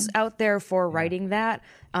tools out there for writing that.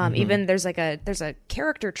 Even there's a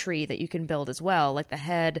character tree that you can build as well, like the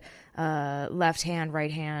head, left hand,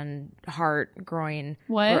 right hand, heart, groin.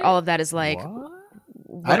 What? Where all of that is like.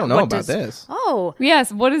 I don't know what about does- this. Oh,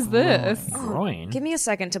 Yes. What is this? groin. give me a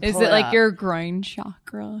second to pull Is it like up. your groin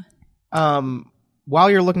chakra?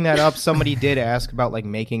 While you're looking that up, somebody did ask about like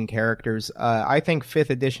making characters. I think 5th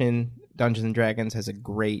edition Dungeons and Dragons has a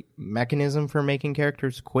great mechanism for making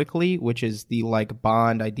characters quickly, which is the like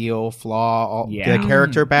bond, ideal, flaw, all Yeah. the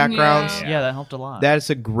character backgrounds. Yeah, that helped a lot. That is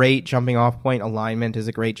a great jumping off point. Alignment is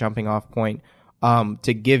a great jumping off point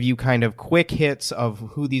to give you kind of quick hits of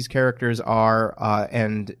who these characters are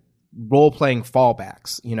and role playing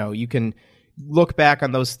fallbacks. You know, you can look back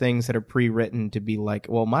on those things that are pre-written to be like,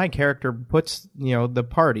 well, my character puts, you know, the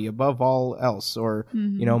party above all else, or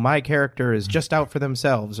you know, my character is just out for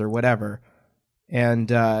themselves or whatever.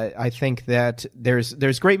 And I think that there's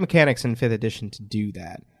great mechanics in 5th edition to do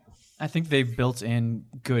that. I think they've built in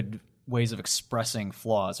good ways of expressing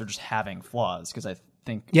flaws or just having flaws because I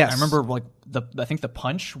think Yes. I remember like I think the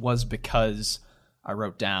punch was because I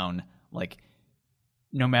wrote down like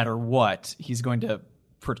no matter what he's going to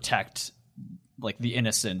protect like the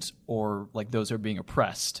innocent or like those who are being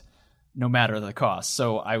oppressed no matter the cost.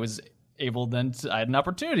 So I was able then I had an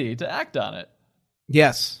opportunity to act on it.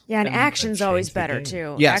 Yes. Yeah, and action's always changed the better game.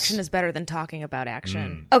 too. Yes. Action is better than talking about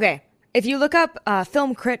action. Okay, if you look up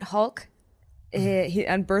Film Crit Hulk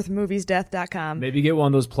on birthmoviesdeath.com. Maybe get one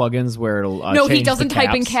of those plugins where it'll No, he change doesn't the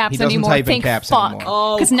type in caps. caps He doesn't anymore. type in Thank caps fuck.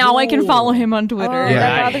 anymore. Because now I can follow him on Twitter. Oh, Yeah.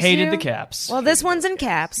 that I bothers hated you? the caps. Well, this one's in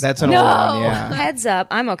caps. That's an No. old one, yeah. Heads up,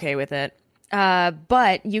 I'm okay with it.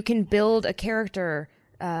 But you can build a character,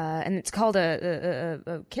 and it's called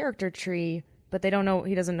a character tree. But they don't know.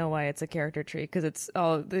 He doesn't know why it's a character tree because it's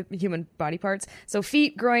all the human body parts. So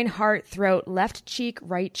feet, groin, heart, throat, left cheek,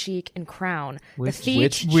 right cheek, and crown. The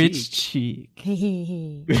feet. Which cheek?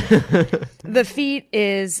 The feet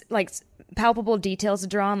is like palpable details to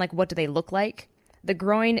draw on, like what do they look like. The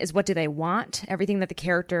groin is what do they want. Everything that the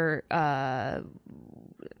character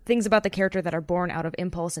things about the character that are born out of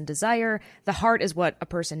impulse and desire. The heart is what a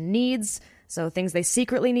person needs. So things they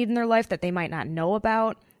secretly need in their life that they might not know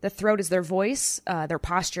about. The throat is their voice, their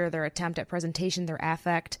posture, their attempt at presentation, their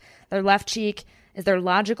affect. Their left cheek is their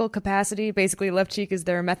logical capacity. Basically, left cheek is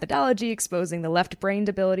their methodology, exposing the left-brained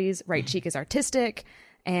abilities. Right cheek is artistic.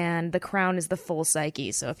 And the crown is the full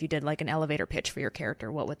psyche. So if you did like an elevator pitch for your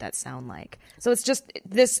character, what would that sound like? So it's just,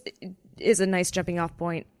 this is a nice jumping off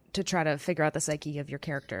point to try to figure out the psyche of your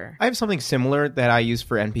character? I have something similar that I use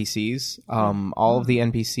for NPCs. All of the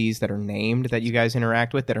NPCs that are named that you guys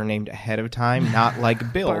interact with that are named ahead of time, not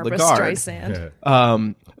like Bill Barbara the guard.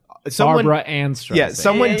 Streisand. Someone, Barbara and Streisand. Yeah,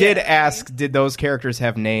 someone did ask, did those characters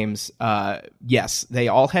have names? Yes, they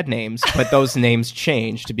all had names, but those names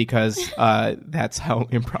changed because that's how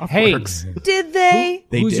improv works. Did they?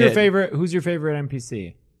 Who's did. your favorite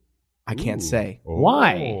NPC? I can't say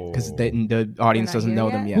Why? because the audience doesn't know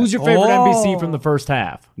them yet. Who's your favorite NPC from the first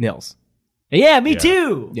half? Nils? Yeah, me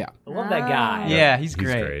too. Yeah. I love that guy. Yeah, he's He's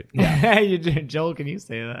great. great. Joel, can you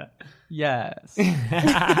say that? Yes.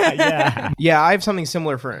 Yeah. Yeah, I have something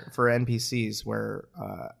similar for NPCs where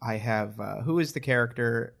I have who is the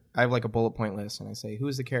character. I have like a bullet point list, and I say who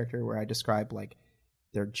is the character where I describe like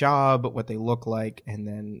their job, what they look like, and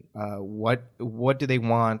then what do they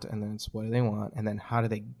want, and then it's what do they want, and then how do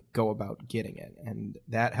they go about getting it, and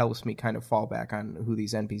that helps me kind of fall back on who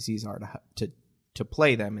these NPCs are to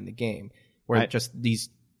play them in the game, where just these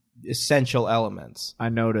essential elements. I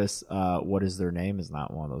notice what is their name is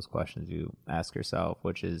not one of those questions you ask yourself,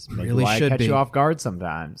 which is maybe Really why I should catch be. you off guard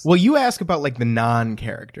sometimes. Well, you ask about like the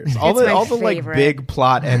non-characters. All It's my the like favorite. big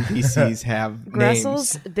plot NPCs have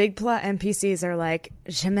Gressel's names. big plot NPCs are like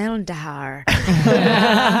Jamel Dahar,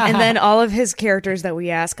 and then all of his characters that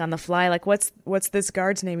we ask on the fly, like what's this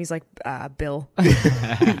guard's name? He's like Bill,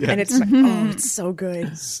 and it's like, oh, it's so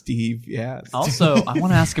good. Steve, yeah. Also, I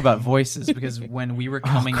want to ask about voices because when we were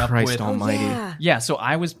coming up Christ with almighty. Yeah. so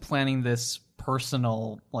I was planning this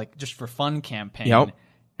personal, like just for fun campaign. Yep.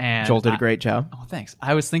 And Joel did a great job. Oh, thanks.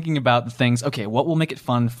 I was thinking about the things, okay, what will make it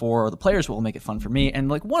fun for the players, what will make it fun for me? And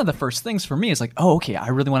like one of the first things for me is like, oh, okay, I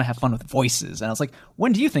really want to have fun with voices. And I was like,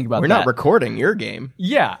 when do you think about We're that? not recording your game.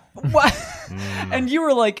 Yeah. What? And you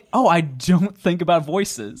were like, oh, I don't think about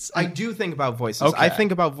voices. I do think about voices. Okay. I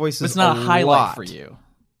think about voices. It's not a highlight lot. for you.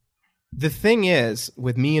 The thing is,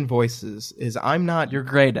 with me and voices, is I'm not. You're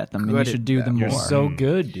great at them, and you Good should at do them. them more. You're so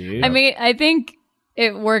good, dude. I mean, I think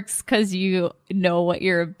it works because you know what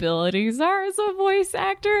your abilities are as a voice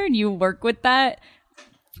actor and you work with that.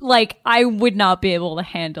 Like, I would not be able to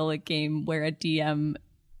handle a game where a DM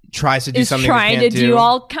tries to do is something trying we to can't do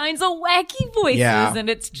all kinds of wacky voices, Yeah. and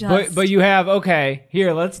it's just. But you have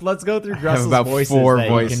here. Let's go through Gressel's about voices 4 that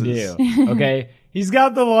voices. you can do. Okay, he's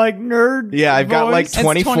got the like nerd. Yeah, I've got like voice.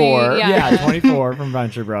 24. 20, Yeah, 24 from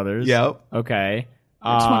Venture Brothers. Yep. Okay.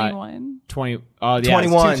 21. 20. Oh, yeah,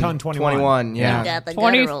 21. It's 21. 21, yeah.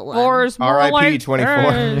 24 is more R.I.P. like 24.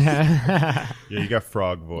 Yeah, you got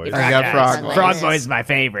frog voice. I got frog. Frog voice is my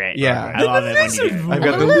favorite. Yeah. I love it when you do. I've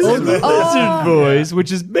got the lizard. Lizard voice,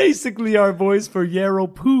 which is basically our voice for Yarrow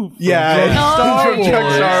Poof. from Yeah, Star from Drunk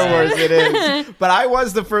Wars. Star Wars it is. But I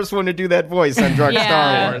was the first one to do that voice on Drunk Yeah.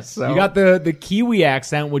 Star Wars. So. You got the Kiwi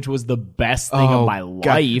accent, which was the best thing of my God.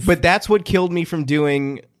 life. But that's what killed me from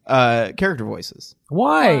doing character voices.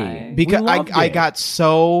 why? Because We loved I it. got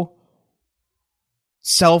so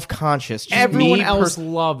self-conscious. Just Everyone me else pers-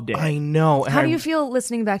 loved it. I know. and How do I'm you feel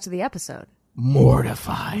listening back to the episode?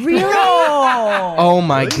 mortified. Really? Oh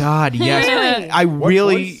my God! Yes, Really? I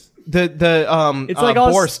really. voice? It's like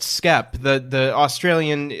us- Borst Skep, the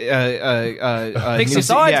Australian Fix New the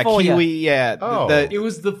sides yeah, for ya. Kiwi, yeah. Oh. It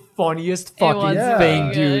was the funniest fucking was thing,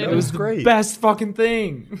 so dude. good. It was Great. the best fucking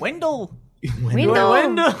thing. Wendell. Wendell.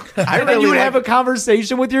 And then really you would like- have a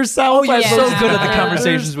conversation with yourself. Oh, you're as so those good at the characters.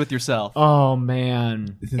 conversations with yourself. Oh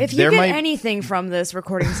man. If you There get might- anything from this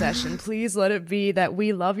recording session, please let it be that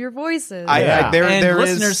we love your voices. Yeah. there and is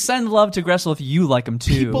listeners, send love to Gressel if you like them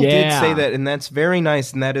too. people Yeah. did say that, and that's very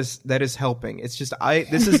nice, and that is helping. It's just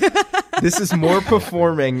this is more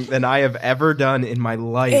performing than I have ever done in my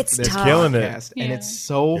life. It's this tough. Killing it. podcast, and Yeah. it's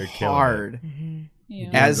so You're killing hard. Yeah.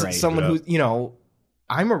 As great. someone Yeah. who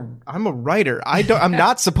I'm a writer. I'm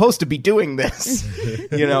not supposed to be doing this,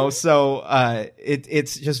 So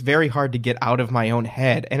it's just very hard to get out of my own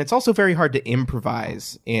head, and it's also very hard to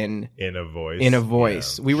improvise in In a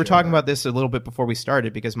voice. We were talking about this a little bit before we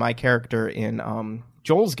started because my character in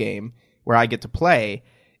Joel's game, where I get to play,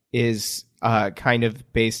 is kind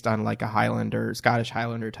of based on like a Scottish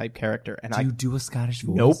Highlander type character, and I do a Scottish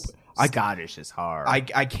voice? nope. Scottish is hard.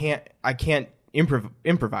 I can't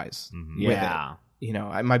improvise with Yeah. it.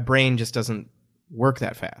 My brain just doesn't work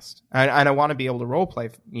that fast. And I want to be able to role play,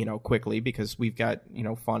 quickly because we've got,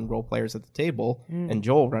 fun role players at the table and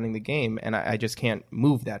Joel running the game. And I just can't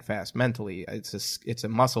move that fast mentally. It's a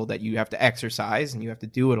muscle that you have to exercise and you have to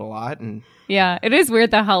do it a lot. And Yeah, it is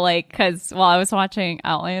weird though how because while I was watching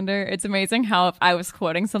Outlander, it's amazing how if I was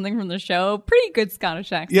quoting something from the show, pretty good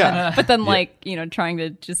Scottish accent. Yeah. But then trying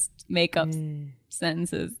to just make up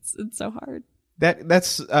sentences, it's so hard.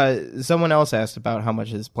 That's someone else asked about how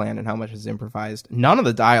much is planned and how much is improvised. None of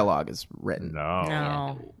the dialogue is written.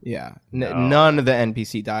 No. Yeah, none of the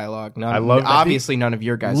NPC dialogue. None. Obviously, none of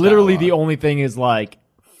your guys. Literally, dialogue. the only thing is like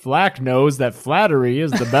Flack knows that flattery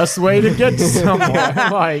is the best way to get to someone.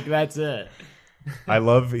 Like that's it. I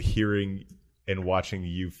love hearing and watching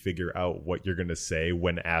you figure out what you're gonna say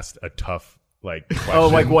when asked a tough question. Oh,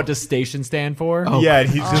 like what does station stand for? Oh, yeah, and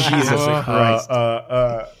he's just Jesus Christ.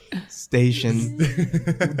 Station,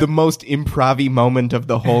 the most improv-y moment of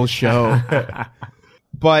the whole show.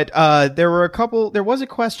 But there was a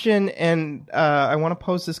question, and I want to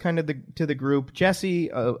pose this kind of to the group. Jesse,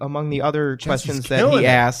 among the other questions that he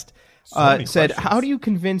asked, said, questions. How do you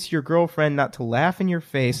convince your girlfriend not to laugh in your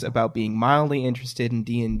face about being mildly interested in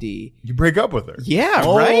D&D? You break up with her. Yeah,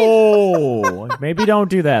 right? Oh, maybe don't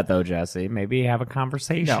do that, though, Jesse. Maybe have a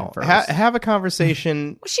conversation first. Have a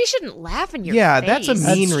conversation. Well, she shouldn't laugh in your face. That's a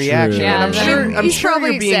mean reaction. Yeah, I'm sure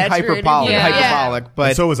you're being hyperbolic, but...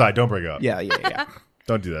 And so was I. Don't break up. Yeah.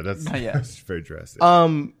 Don't do that. That's very drastic.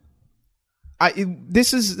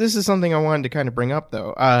 This is something I wanted to kind of bring up,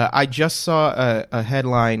 though. I just saw a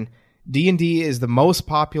headline... D&D is the most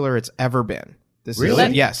popular it's ever been. Really?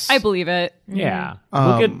 Yes. I believe it. Yeah.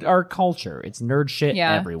 Look at our culture. It's nerd shit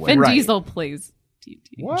everywhere. Vin Diesel plays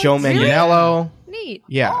D&D. Joe Manganiello. Neat.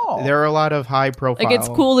 Yeah. There are a lot of high profile. Like, it's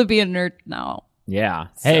cool to be a nerd now. Yeah.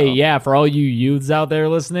 Hey, for all you youths out there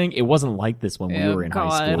listening, it wasn't like this when we were in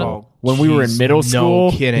high school. When we were in middle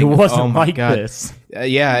school, kidding. it wasn't like God. this.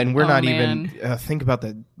 And we're not man. even... think about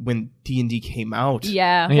when D&D came out.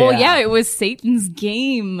 Yeah. Well, it was Satan's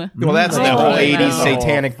game. Well, that's the whole 80s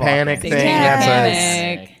satanic panic thing.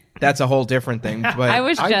 Panic. That's a whole different thing. But I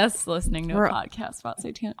was just listening to a podcast about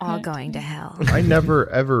satanic all panic. going to hell. I never,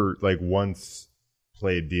 ever, once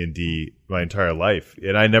played D&D my entire life,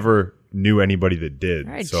 and I never knew anybody that did.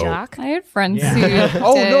 All right, so. Jock. I had friends who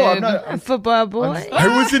Oh, no, I'm not. Football boy.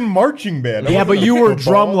 I was in marching band. Yeah, but you were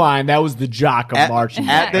drumline. That was the jock of marching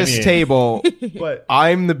at band. this table, But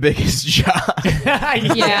I'm the biggest jock.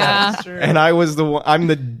 Yeah. And I'm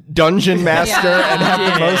the dungeon master and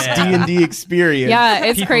have the most D&D experience. Yeah,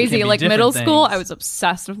 it's People crazy. can be Like different middle school, things. I was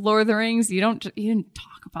obsessed with Lord of the Rings. You didn't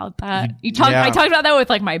talk about that. I talked about that with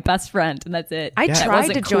my best friend, and that's it. I That tried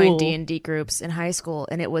wasn't to join cool. D&D groups in high school,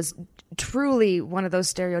 and it was truly one of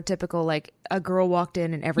those stereotypical, a girl walked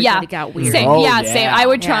in and everybody got weird. Same. Oh, Same. I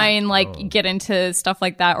would try Yeah. and get into stuff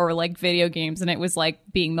like that, or video games, and it was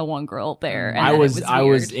being the one girl there. And I then was it I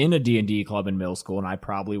weird. was in a D&D club in middle school, and I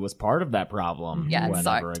probably was part of that problem. Yeah, it whenever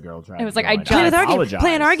sucked. a girl tried It was to like, I join. just- Play with our game. apologize.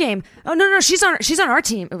 Playing our game. Oh no, she's on our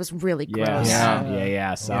team. It was really gross.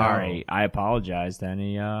 Yeah. Sorry, I apologize to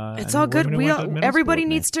any. It's any all good. women who went to middle Everybody school with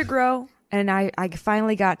me. needs to grow, and I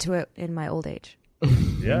finally got to it in my old age.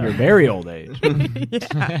 yeah, Your very old age.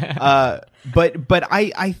 But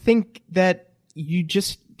I think that you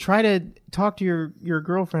just try to talk to your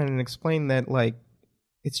girlfriend and explain that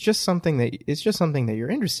it's just something that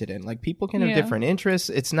you're interested in. People can have different interests.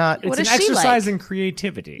 It's not. What It's does an she exercise like? in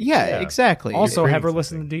creativity. Yeah, exactly. Also, have her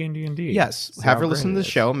listen to D&D. Yes, have her listen to the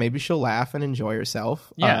show. Maybe she'll laugh and enjoy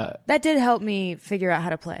herself. Yeah. That did help me figure out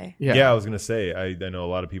how to play. I was gonna say I know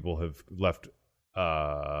a lot of people have left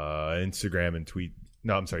Instagram and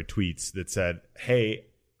tweets that said, "Hey,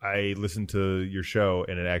 I listened to your show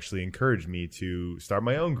and it actually encouraged me to start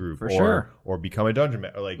my own group or become a dungeon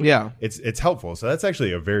master." It's helpful. So that's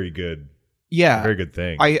actually a very good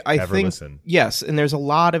thing. I Have her think listen. yes, and there's a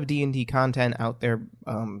lot of D&D content out there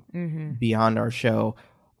beyond our show.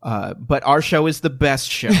 But our show is the best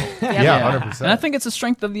show. 100%. And I think it's a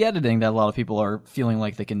strength of the editing that a lot of people are feeling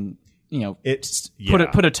like they can, It's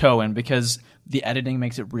put a toe in, because the editing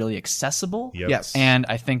makes it really accessible. Yep. Yes. And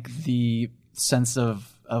I think the sense of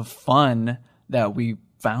fun that we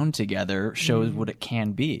found together shows what it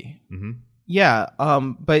can be. Yeah,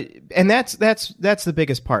 but that's the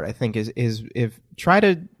biggest part, I think, is if try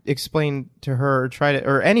to explain to her,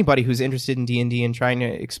 or anybody who's interested in D&D and trying to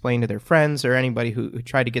explain to their friends, or anybody who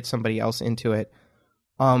try to get somebody else into it,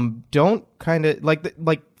 don't kind of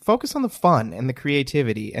focus on the fun and the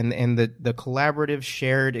creativity and the collaborative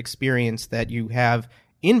shared experience that you have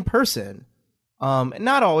in person.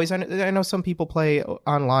 Not always. I know some people play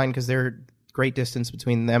online because there's great distance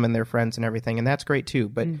between them and their friends and everything, and that's great too.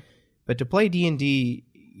 But to play D&D,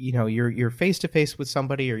 you're face to face with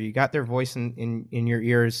somebody, or you got their voice in your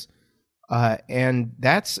ears, and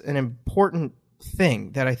that's an important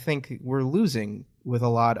thing that I think we're losing with a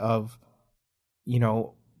lot of,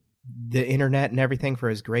 the internet and everything. For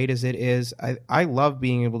as great as it is, I love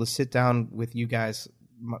being able to sit down with you guys,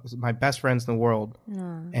 my best friends in the world,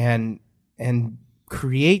 and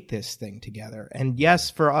create this thing together. And yes,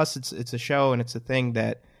 for us, it's a show and it's a thing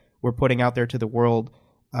that we're putting out there to the world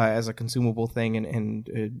as a consumable thing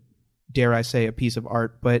and dare I say, a piece of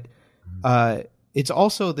art. But it's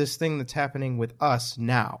also this thing that's happening with us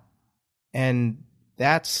now. And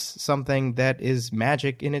that's something that is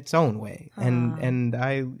magic in its own way.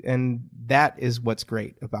 And that is what's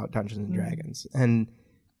great about Dungeons and Dragons. And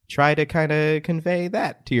try to kind of convey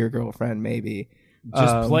that to your girlfriend, maybe.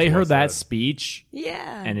 Just play her that speech,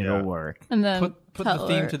 Yeah. and it'll work. And then Put the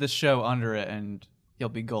theme to the show under it, and you'll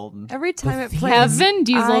be golden. Every time it plays, have Vin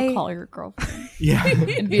Diesel call your girlfriend. Yeah.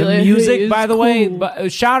 And be The like, music, "Hey, by it's the way, cool."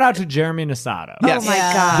 shout out to Jeremy Nasato. Yes. Oh my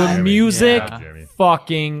God. The music Jeremy.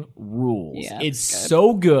 fucking rules. Yeah, it's it's good.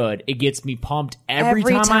 so good. It gets me pumped every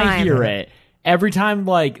time I time. hear it. Every time,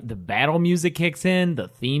 like, the battle music kicks in, the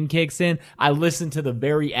theme kicks in, I listen to the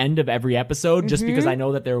very end of every episode just because I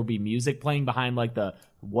know that there will be music playing behind, like, the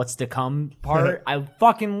what's to come part. I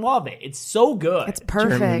fucking love it. It's so good. It's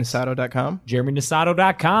perfect. JeremyNasato.com.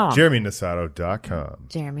 JeremyNasato.com. JeremyNasato.com.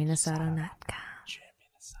 JeremyNasato.com.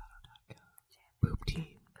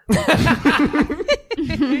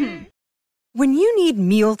 When you need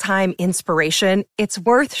mealtime inspiration, it's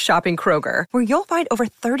worth shopping Kroger, where you'll find over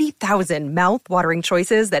 30,000 mouth-watering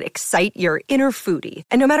choices that excite your inner foodie.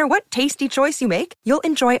 And no matter what tasty choice you make, you'll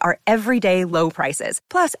enjoy our everyday low prices,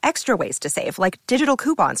 plus extra ways to save, like digital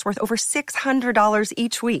coupons worth over $600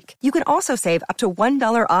 each week. You can also save up to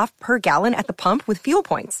 $1 off per gallon at the pump with fuel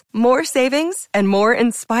points. More savings and more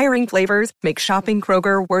inspiring flavors make shopping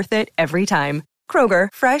Kroger worth it every time. Kroger,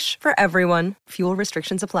 fresh for everyone. Fuel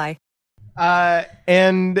restrictions apply. So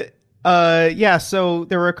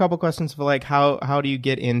there were a couple questions for like how do you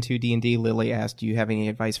get into D&D? Lily asked, do you have any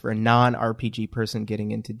advice for a non-RPG person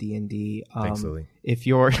getting into D&D? Thanks, Lily. If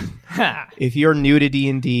you're new to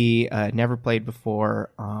D&D, never played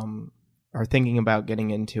before, are thinking about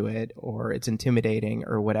getting into it, or it's intimidating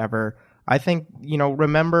or whatever, I think,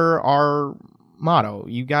 remember our motto: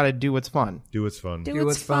 you got to do what's fun. Do what's fun. Do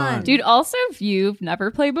what's fun. Dude, also, if you've never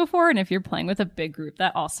played before, and if you're playing with a big group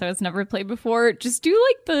that also has never played before, just do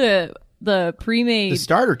like the pre-made The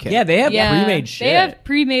starter kit. Yeah, they have pre-made shit. They have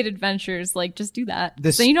pre-made adventures. Like, just do that.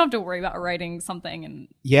 This- So you don't have to worry about writing something, and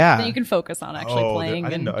Yeah. then you can focus on actually playing. I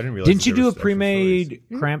didn't and- realize. Didn't you that there do a was actual pre-made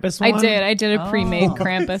Krampus one? I did a pre-made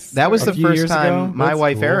Krampus. That was A the few first years time ago? my That's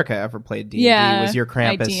wife cool. Erica ever played D&D. Yeah, was your I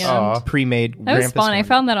Krampus DM'd. pre-made That was Krampus fun. I one.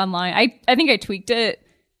 found that online. I think I tweaked it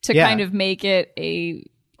to Yeah. kind of make it a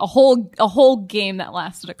whole game that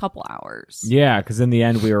lasted a couple hours. Yeah, because in the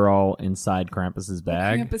end we were all inside Krampus's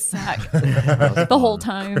bag. Krampus sack the whole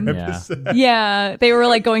time. Yeah. Yeah, they were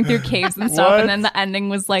like going through caves and stuff, What? and then the ending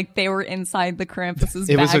was like they were inside the Krampus's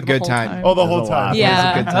It bag. was a the good whole time. Oh, the whole time. Yeah. It was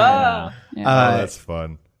a good time. Yeah. Oh, that's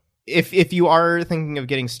fun. If you are thinking of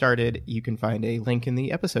getting started, you can find a link in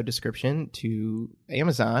the episode description to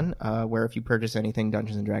Amazon, where if you purchase anything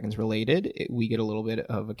Dungeons and Dragons related, we get a little bit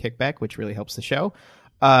of a kickback, which really helps the show.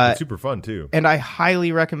 It's super fun too. And I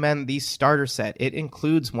highly recommend the starter set. It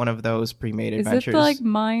includes one of those pre-made Is adventures. it the like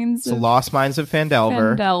Mines the of Lost Mines of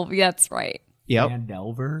Phandelver. Yeah, that's right. Yep. And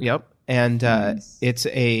Delver. Yep. And it's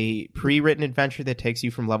a pre-written adventure that takes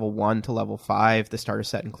you from level 1 to level 5. The starter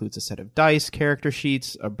set includes a set of dice, character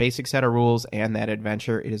sheets, a basic set of rules, and that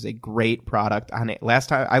adventure. It is a great product. On it, last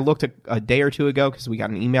time I looked a day or two ago because we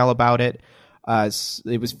got an email about it.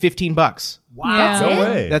 It was $15. Wow. Yeah. No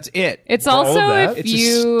way. That's it. It's all of also that? if It's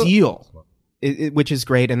you a steal, which is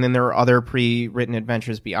great. And then there are other pre-written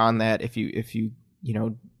adventures beyond that. If you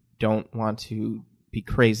don't want to be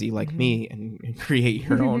crazy like me and create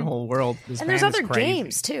your own whole world. And there's other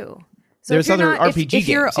games too. So There's if you're other not, RPG if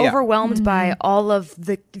you're games, yeah. overwhelmed by all of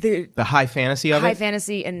the The high fantasy of high it.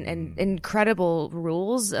 fantasy and incredible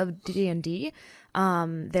rules of D&D,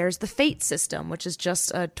 there's the Fate system, which is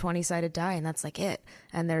just a 20-sided die, and that's like it.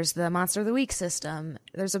 And there's the Monster of the Week system.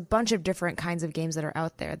 There's a bunch of different kinds of games that are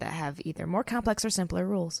out there that have either more complex or simpler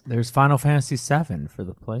rules. There's Final Fantasy VII for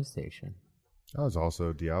the PlayStation. That was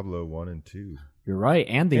also Diablo 1 and 2. You're right,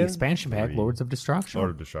 and the And expansion pack, 3. Lords of Destruction. Lord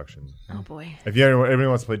of Destruction. Oh boy. If anyone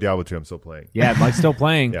wants to play Diablo 2, I'm still playing. Yeah, Mike's still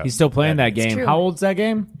playing. Yeah. He's still playing that It's game. true. How old's that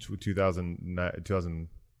game? 2000.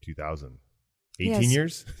 18 Yes.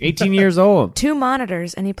 years? 18 years old. 2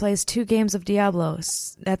 monitors, and he plays 2 games of Diablo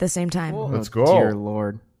at the same time. Let's go. Dear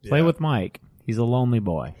Lord. Play with Mike. He's a lonely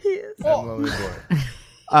boy. I'm lonely boy.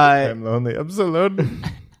 Uh, I'm lonely. I'm so lonely.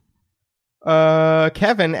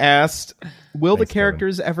 Kevin asked, will the Thanks,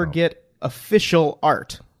 characters Kevin. ever get official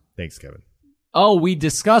art? Thanks, Kevin. Oh, we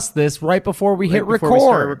discussed this right before we hit record. Before we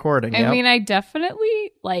started recording. I mean, I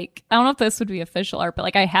definitely, like, I don't know if this would be official art, but,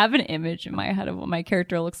 like, I have an image in my head of what my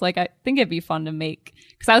character looks like. I think it'd be fun to make,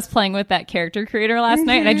 because I was playing with that character creator last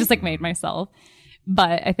night, and I just, like, made myself.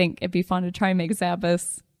 But I think it'd be fun to try and make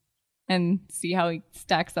Zabbis and see how he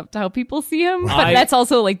stacks up to how people see him. But that's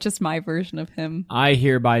also, like, just my version of him. I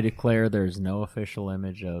hereby declare there's no official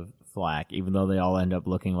image of Flack, even though they all end up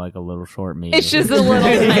looking like a little short me. It's just a little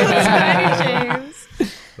tiny James. I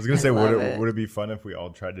was gonna say, would it be fun if we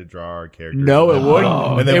all tried to draw our characters? No, it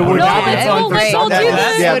wouldn't. And then It would not. Let's all do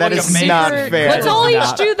this. Yeah, that is not fair. Let's all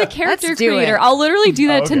each do the character Let's do creator. it. I'll literally do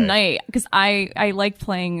that Okay. tonight because I like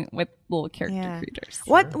playing with little character creators.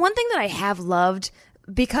 One thing that I have loved,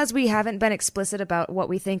 because we haven't been explicit about what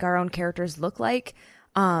we think our own characters look like,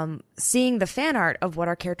 seeing the fan art of what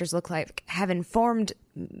our characters look like have informed,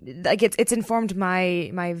 like it's informed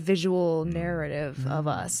my visual narrative of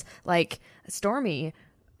us. Like Stormy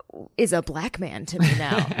is a black man to me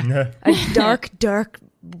now, a dark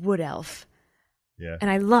wood elf. Yeah.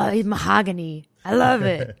 And I love mahogany. I love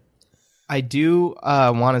it. I do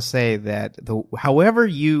want to say that however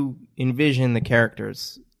you envision the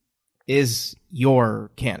characters is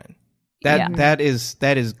your canon. That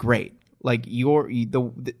is great. Like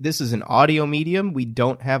this is an audio medium. We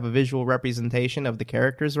don't have a visual representation of the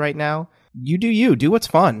characters right now. You do what's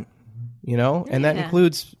fun, and that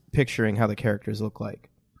includes picturing how the characters look like.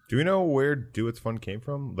 Do we know where Do What's Fun came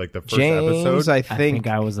from? Like the first James, episode? I I think think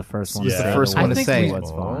I was the first one. was to the say first one to What's say.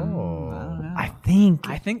 What's Fun. Oh. I think.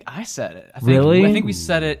 I think I said it. Really? I think we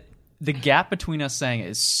said it. The gap between us saying it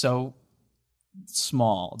is so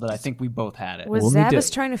small that I think we both had it. Was We'll need Zabbis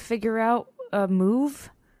to- trying to figure out a move?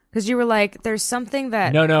 Because you were like, there's something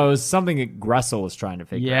that... No, it was something that Gressel was trying to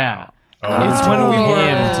figure out. Yeah. It's when we Oh. him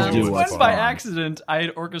Yeah. to do When what's by fun. accident I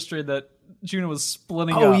had orchestrated that Juno was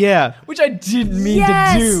splitting Oh, up. yeah. Which I didn't mean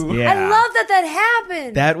Yes! to do. Yeah. I love that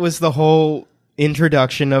happened. that was the whole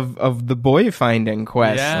introduction of the boy finding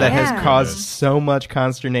quest that Yeah. has caused so much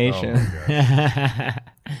consternation.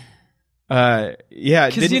 Oh, Yeah,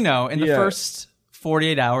 Because, in the yeah. first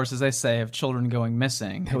 48 hours, as I say, of children going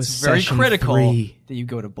missing, was it's very session critical 3. that you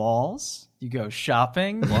go to balls, you go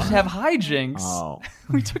shopping, you just have hijinks. Oh.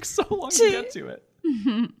 We took so long to get to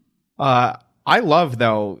it. I love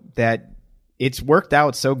though that it's worked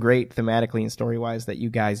out so great thematically and story wise that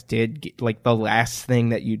you guys did get, like the last thing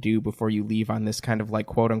that you do before you leave on this kind of like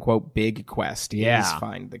quote unquote big quest is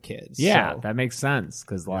find the kids. Yeah, So- that makes sense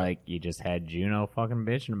because like you just had Juno fucking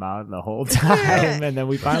bitching about it the whole time, and then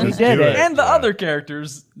we finally did do it. it. And the other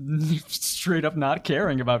characters straight up not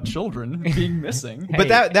caring about children being missing. But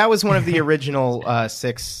that was one of the original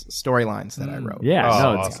 6 storylines that I wrote. Yeah,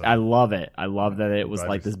 Oh, no, awesome. I love it. I love that it was I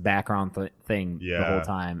like just- this background thing the Yeah. whole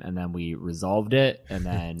time, and then we resolved it, and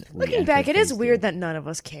then we Looking entered back, it is phase weird 2. that none of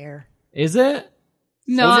us care. Is it?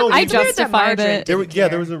 No, Well, I it's weird that justified Margaret it.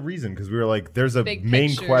 did. There was a reason because we were like, there's a Big main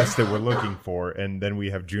picture. quest that we're looking for, and then we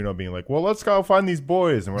have Juno being like, well, let's go find these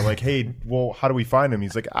boys, and we're like, hey, well, how do we find them?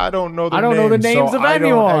 He's like, I don't know the I don't know the names so of I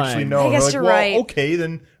anyone. don't actually know. I And we're guess like, you're well, right. okay,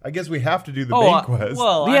 then I guess we have to do the main quest.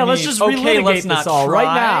 well, Yeah, I let's mean, just okay, relitigate let's this not all right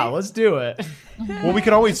try. now. Let's do it. Well, we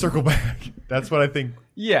can always circle back. That's what I think.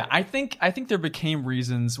 Yeah, I think there became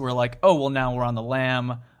reasons where like, oh well, now we're on the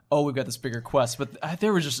lam. Oh, we've got this bigger quest, but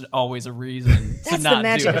there was just always a reason to That's not the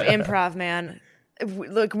magic do of it. improv, man.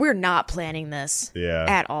 Look, we're not planning this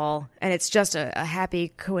at all, and it's just a happy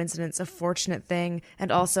coincidence, a fortunate thing,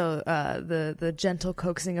 and also the gentle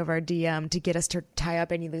coaxing of our DM to get us to tie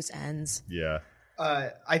up any loose ends. Yeah.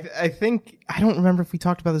 I think I don't remember if we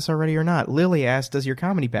talked about this already or not. Lily asked, "Does your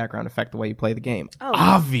comedy background affect the way you play the game?" Oh,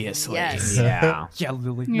 Obviously, yes. Yeah. Yeah,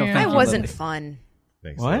 Lily. No, Yeah. thank I you, wasn't Lily. fun.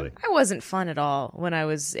 Thanks, What? Lily. I wasn't fun at all when I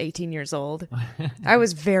was 18 years old. I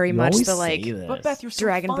was very much always the like. say this. But Beth, you're so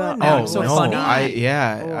Dragon fun. Ball. now. Oh I'm so no, funny.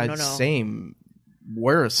 no. same,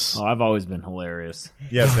 worse. Oh, I've always been hilarious.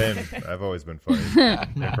 Yeah, same. I've always been funny.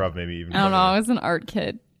 Improv, maybe even. I don't know. funnier. I was an art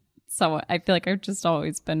kid, so I feel like I've just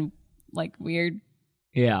always been like weird.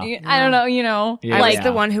 Yeah. I don't know. Yeah. I was Yeah.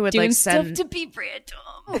 the one who would Doing like stuff send. to be random.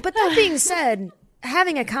 Oh, but that being said,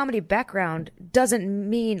 having a comedy background doesn't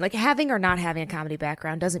mean like having or not having a comedy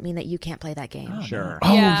background doesn't mean that you can't play that game. Sure.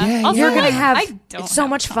 Oh yeah, Also, You're gonna like, have- I don't it's so have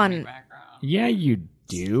much comedy fun. background. Yeah, you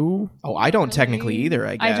do. Oh, I don't technically either.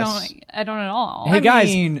 I guess. I don't at all. Hey, guys,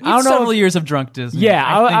 I mean, I don't know several if- years of drunk Disney. Yeah,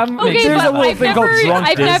 I think I'm- makes Okay, There's sense. a but little I've thing called never, drunk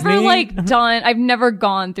I've never Disney. like done. I've never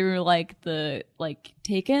gone through like the like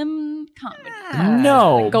taken comedy.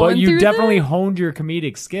 No, Like, but going you through definitely the- honed your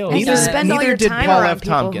comedic skills. And you Neither- spend all neither your did time Paul around F.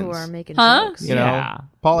 people Tompkins. who are making Huh? jokes. You know, Yeah.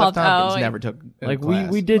 Paul F. Paul- Tompkins oh, never took a Like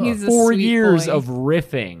class. we did He's a 4 sweet years boy. of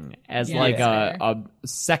riffing as Yeah, like that's a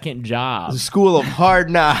second job. The School of Hard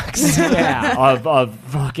Knocks. Yeah, of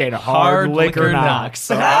fucking hard liquor knocks.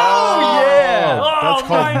 Oh, yeah. That's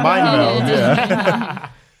called mind meld. Yeah.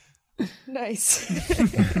 Nice.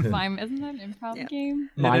 Mime, isn't that an improv game?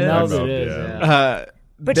 Mind is. meld, Mind it meld, is. yeah. Yeah.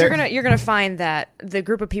 But There- you're gonna find that the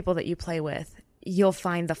group of people that you play with, you'll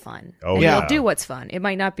find the fun. Oh, and yeah. you'll do what's fun. It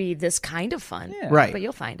might not be this kind of fun, Right. but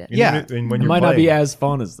you'll find it. Yeah. And when It you're might not be playing- as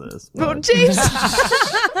fun as this. Oh, but- jeez.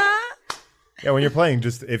 Yeah, when you're playing,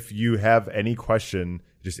 just if you have any question,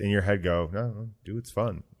 just in your head go, no, do what's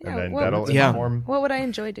fun. Yeah, And then well, that'll yeah. inform, What would I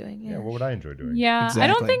enjoy doing? yeah, what would I enjoy doing? Yeah, I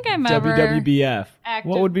Exactly. don't think I'm ever. WWBF. Active-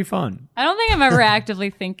 What would be fun? I don't think I'm ever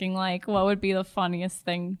actively thinking like, what would be the funniest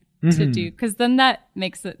thing to do? Because then that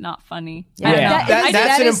makes it not funny. I don't know. Yeah. That's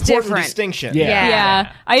that an is important different. distinction. Yeah.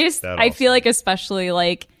 Yeah. I That I also. feel like especially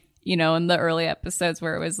like, you know, in the early episodes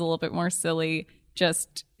where it was a little bit more silly,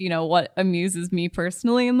 just, you know, what amuses me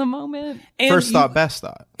personally in the moment. And First you- thought, best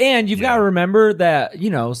thought. And you've got to remember that, you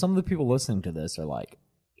know, some of the people listening to this are like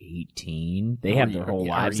 18. They have their whole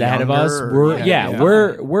yeah, lives or ahead of us. younger, We're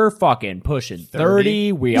yeah. we're fucking pushing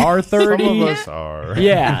 30. We are 30. Some of us are.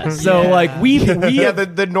 Yeah. So like we Yeah,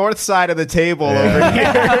 the north side of the table over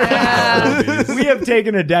here. we have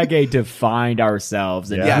taken a decade to find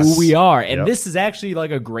ourselves and Yes. who we are. And Yep. this is actually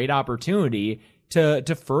like a great opportunity to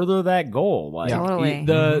further that goal. Like Totally.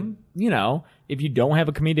 you know, if you don't have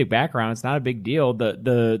a comedic background, it's not a big deal.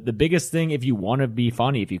 The biggest thing if you want to be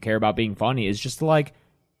funny, if you care about being funny, is just to like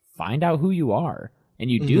find out who you are.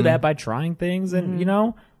 And you do that by trying things and you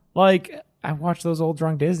know, like I watch those old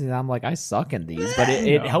Drunk Disney and I'm like, I suck in these, but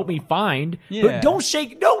it helped me find. Yeah. But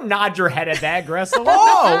don't nod your head at that, Gressel.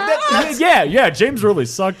 Oh, yeah, James really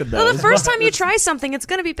sucked at those. Well, the first but- time you try something, it's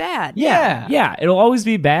gonna be bad. yeah, it'll always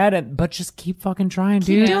be bad, but just keep fucking trying,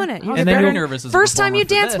 dude. Keep doing it. You I was get very better. nervous as a First time you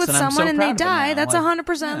performer for dance this, with and I'm so someone and they proud of it die, now. that's Like,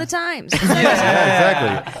 100% of the times. Yeah,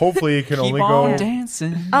 exactly. Hopefully it can Keep only on go.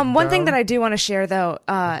 dancing. One thing that I do want to share, though,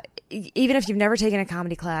 even if you've never taken a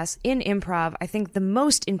comedy class, in improv, I think the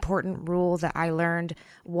most important rule that I learned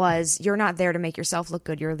was you're not there to make yourself look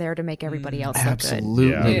good. You're there to make everybody else look good.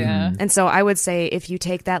 Absolutely. Yeah. And so I would say if you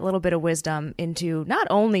take that little bit of wisdom into not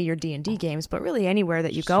only your D&D games, but really anywhere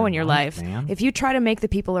that you go in your life, if you try to make the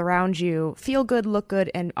people around you feel good, look good,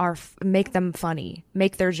 and make them funny,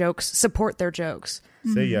 make their jokes, support their jokes,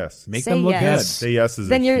 Say yes. Make Say them look yes. Say yes is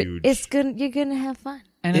then a you're huge. you're gonna have fun.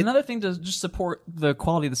 And another thing to just support the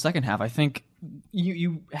quality of the second half, I think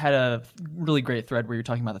you had a really great thread where you're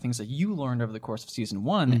talking about the things that you learned over the course of season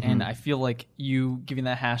one, and I feel like you giving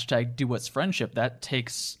that hashtag "Do What's Friendship" that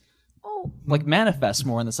takes like manifests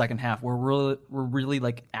more in the second half. Where we're really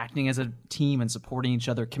like acting as a team and supporting each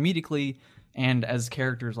other comedically and as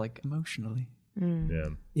characters like emotionally. Yeah.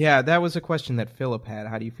 Yeah, that was a question that Philip had.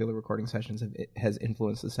 How do you feel the recording sessions has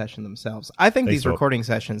influenced the session themselves? I think these Philip. recording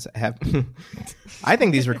sessions have. I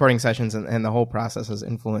think these recording sessions and the whole process has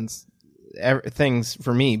influenced things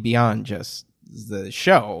for me beyond just the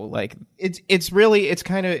show. Like it's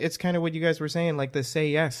kind of what you guys were saying, like the say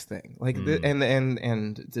yes thing, like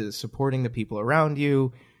and the supporting the people around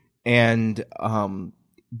you, and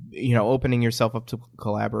you know, opening yourself up to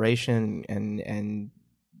collaboration and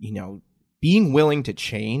you know, being willing to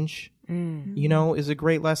change, you know, is a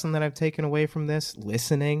great lesson that I've taken away from this.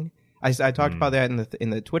 Listening. I talked about that in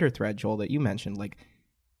the Twitter thread, Joel, that you mentioned, like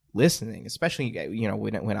listening, especially, you know,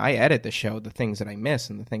 when I edit the show, the things that I miss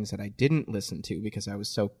and the things that I didn't listen to because I was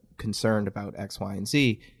so concerned about X, Y, and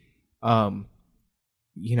Z.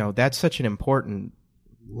 You know, that's such an important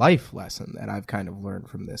life lesson that I've kind of learned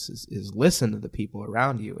from this is listen to the people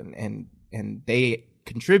around you and they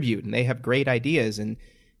contribute and they have great ideas and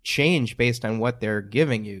change based on what they're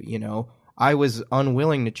giving you. You know, I was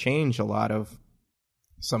unwilling to change a lot of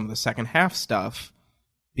some of the second half stuff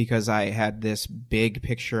because I had this big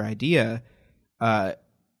picture idea,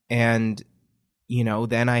 and you know,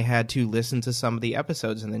 then I had to listen to some of the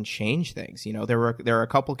episodes and then change things. You know, there are a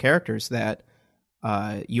couple characters that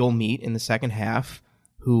you'll meet in the second half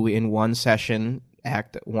who in one session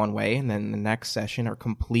act one way and then the next session are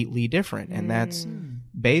completely different, and that's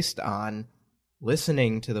based on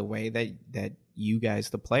listening to the way that you guys,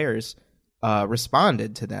 the players,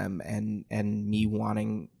 responded to them, and me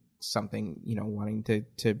wanting something, you know, wanting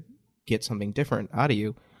to get something different out of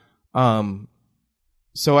you.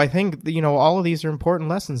 So I think, you know, all of these are important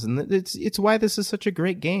lessons, and it's why this is such a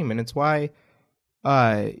great game, and it's why,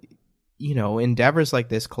 endeavors like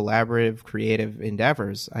this, collaborative, creative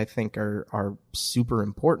endeavors, I think are super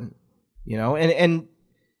important, and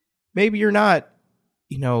maybe you're not,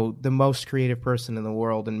 the most creative person in the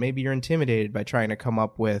world, and maybe you're intimidated by trying to come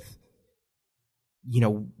up with,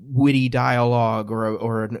 witty dialogue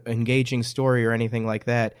or an engaging story or anything like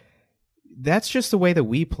that. That's just the way that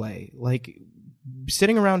we play. Like,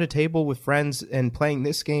 sitting around a table with friends and playing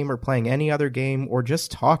this game or playing any other game or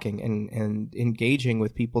just talking and engaging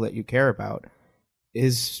with people that you care about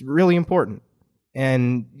is really important.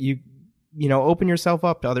 And you open yourself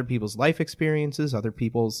up to other people's life experiences, other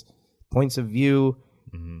people's points of view,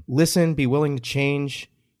 listen, be willing to change.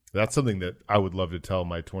 That's something that I would love to tell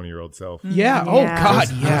my 20-year-old self. Yeah. Oh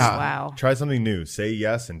God. Yeah. Wow. Try something new. Say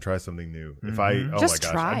yes and try something new. If Just my gosh,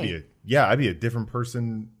 try. I'd be a different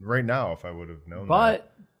person right now if I would have known that.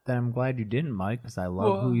 But then I'm glad you didn't, Mike, because I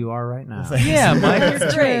love who you are right now. Yeah, Mike,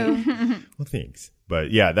 you're great. Well, thanks.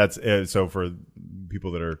 But yeah, that's so for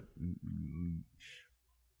people that are.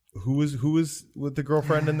 Who was with the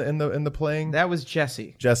girlfriend in the playing? That was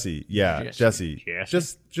Jesse. Jesse, yeah, Jesse.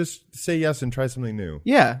 Just say yes and try something new.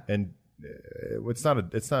 Yeah, and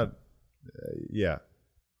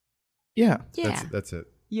yeah. That's it.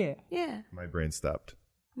 Yeah. My brain stopped.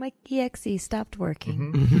 My EXE stopped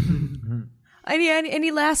working.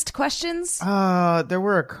 Any last questions? There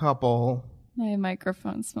were a couple. My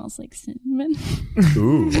microphone smells like cinnamon.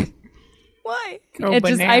 Ooh. Why?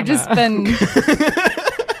 I just been.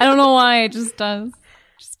 I don't know why, it just does.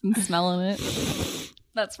 Just been smelling it.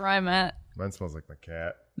 That's where I'm at. Mine smells like my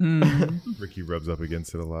cat. Ricky rubs up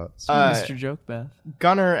against it a lot. Mr. Joke Beth.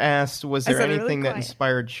 Gunnar asked, was there really anything that quiet.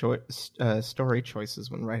 inspired story choices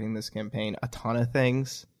when writing this campaign? A ton of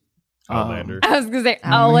things. Outlander. I was going to say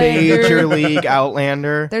Outlander. Major League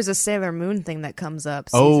Outlander. There's a Sailor Moon thing that comes up.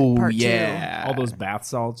 Part 2. All those bath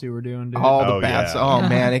salts you were doing, dude. All the bats. yeah. Oh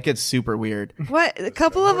man, it gets super weird. What? A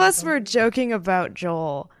couple of us were joking about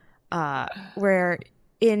Joel, so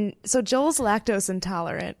Joel's lactose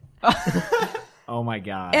intolerant. Oh my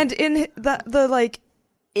god. And in the like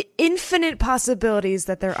infinite possibilities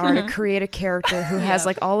that there are to create a character who has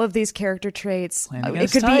like all of these character traits.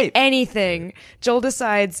 It could be anything. Joel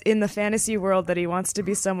decides in the fantasy world that he wants to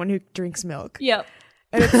be someone who drinks milk. Yep.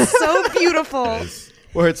 And it's so beautiful.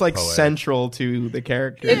 Where it's like central to the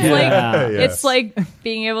character. It's like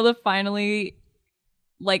being able to finally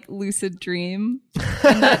like lucid dream,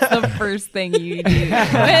 and that's the first thing you do.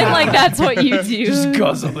 And like that's what you do. Just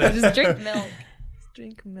guzzle it. Just drink milk.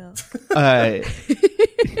 Drink milk.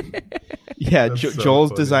 Yeah, so Joel's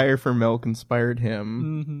funny. desire for milk inspired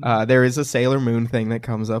him. There is a Sailor Moon thing that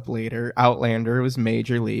comes up later. Outlander was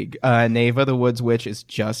Major League. Neva the Woods Witch is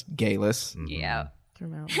just Gayless. Yeah.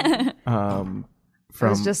 I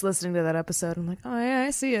was just listening to that episode. I'm like, oh yeah,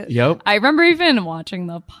 I see it. Yep. I remember even watching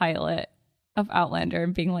the pilot of Outlander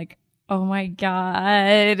and being like, oh my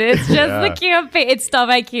god, it's just the campaign. It's stuff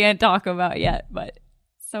I can't talk about yet, but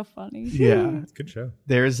so funny. Yeah. It's a good show.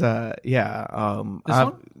 There's there Yeah,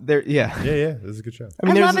 this is a good show.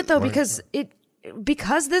 I love it though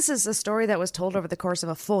because this is a story that was told over the course of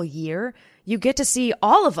a full year. You get to see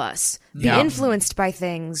all of us be influenced by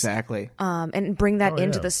things, exactly, and bring that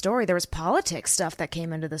into the story. There was politics stuff that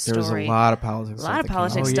came into the story. There was a lot of politics. stuff.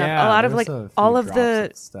 A Yeah, lot of there's like a few all of drops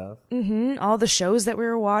the stuff. all the shows that we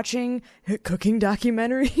were watching, cooking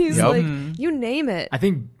documentaries, Yep. like you name it. I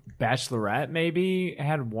think Bachelorette maybe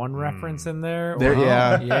had one reference in there. There-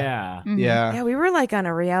 yeah. Yeah. Yeah, we were like on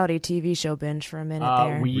a reality TV show binge for a minute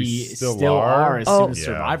there. We still still are. are as soon as Yeah.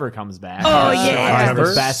 Survivor comes back. Oh, yeah. Survivor's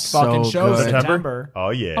the best So fucking show. good. September.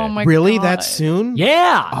 Oh yeah. Oh my Really? god. That soon?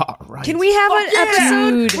 Yeah. Oh, right. Can we have an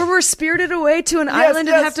episode Dude. where we're spirited away to an island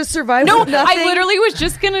and have to survive No, with nothing? I literally was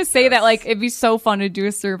just gonna say that like it'd be so fun to do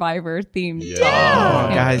a Survivor themed. Oh,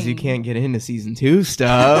 guys, you can't get into season 2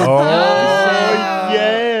 stuff.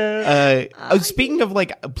 Speaking of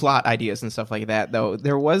like plot ideas and stuff like that, though,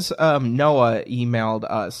 there was Noah emailed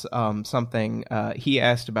us something. He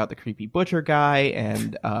asked about the creepy butcher guy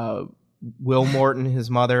and Will Morton, his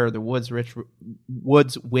mother, the Woods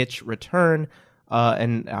Witch return,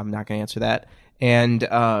 and I'm not going to answer that.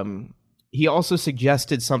 And he also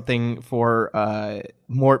suggested something for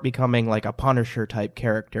Mort becoming like a Punisher type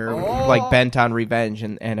character, like bent on revenge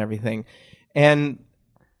and everything. And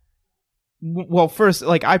well, first,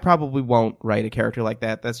 like, I probably won't write a character like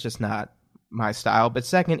that. That's just not my style. But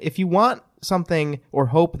second, if you want something or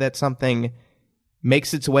hope that something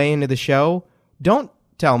makes its way into the show, don't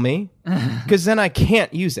tell me, because then I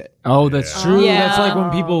can't use it. Oh, that's true. Yeah. That's like when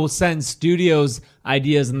people send studios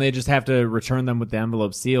ideas and they just have to return them with the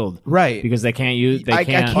envelope sealed. Right. Because they can't use. They I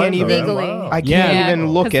can't. can't even. Legally. I can't Yeah. even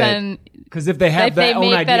look 'Cause at. then Because if they have they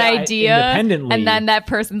make that idea independently, and then that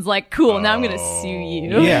person's like, cool, now I'm going to sue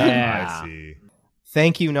you. Yeah. I see.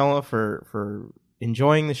 Thank you, Noah, for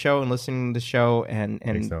enjoying the show and listening to the show and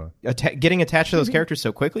Thanks, Noah. getting attached to those characters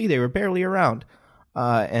so quickly. They were barely around,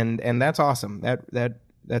 and that's awesome.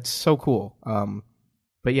 That's so cool.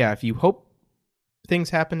 But yeah, if you hope things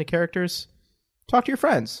happen to characters, talk to your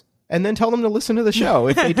friends and then tell them to listen to the show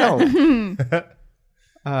if they don't.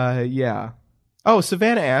 Yeah. Oh,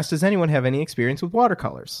 Savannah asked, does anyone have any experience with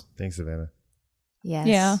watercolors? Thanks, Savannah.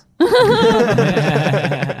 Yes.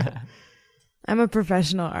 Yeah. I'm a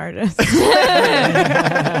professional artist.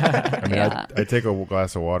 I mean, I take a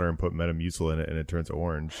glass of water and put Metamucil in it, and it turns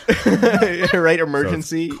orange. Right,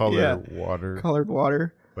 emergency. So it's colored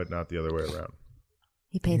water, but not the other way around.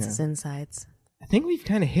 He paints his insides. I think we've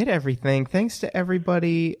kind of hit everything. Thanks to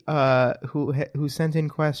everybody who sent in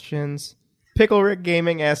questions. Pickle Rick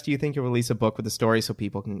Gaming asked, do you think you'll release a book with a story so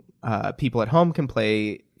people at home can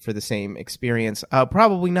play for the same experience?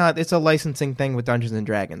 Probably not. It's a licensing thing with Dungeons and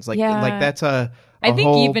Dragons. Like that's a I think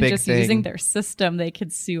whole even big just thing. using their system, they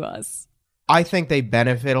could sue us. I think they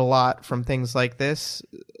benefit a lot from things like this.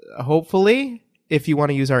 Hopefully, if you want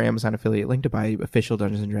to use our Amazon affiliate link to buy official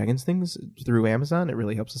Dungeons and Dragons things through Amazon, it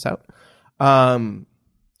really helps us out.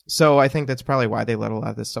 So I think that's probably why they let a lot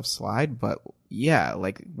of this stuff slide. But yeah,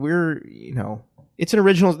 like it's an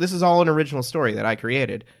original. This is all an original story that I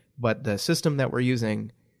created. But the system that we're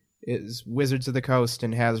using is Wizards of the Coast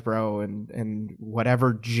and Hasbro and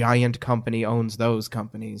whatever giant company owns those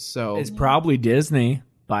companies. So it's probably Disney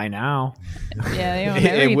by now. Yeah, they own it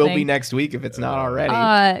everything. will be next week if it's not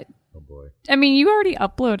already. Oh boy. I mean, you already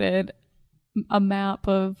uploaded a map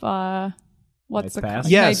of what's the Pass?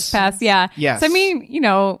 Yes. Knight's Pass? Yeah. Yes. So I mean,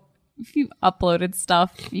 if you uploaded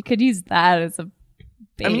stuff, you could use that as a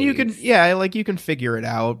base. I mean, you can figure it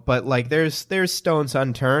out, but like there's stones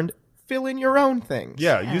unturned. Fill in your own things.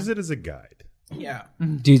 Yeah, use it as a guide. Yeah.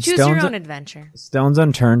 Dude, Choose your own adventure. Stones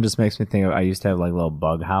Unturned just makes me think of, I used to have like little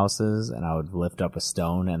bug houses, and I would lift up a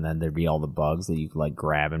stone, and then there'd be all the bugs that you could like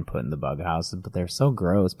grab and put in the bug houses, but they're so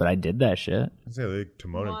gross, but I did that shit. I say like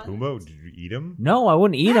Timon and Pumbaa. Did you eat them? No, I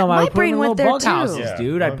wouldn't eat them. I my would put them brain in went little there bug too. houses, Yeah.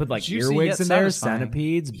 dude. I'd put like Juicy earwigs yet in there, satisfying.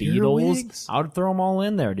 centipedes, beetles. Earwigs? I would throw them all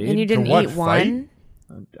in there, dude. And you didn't what eat fight? one?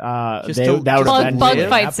 That would Bug eventually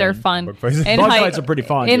fights are happen. fun. Bug fights- In Bug high- fights are pretty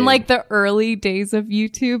fun, In dude. like the early days of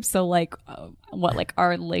YouTube, so like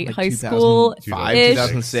our late Like high school 2005, ish.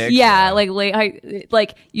 2006. Yeah, like late high,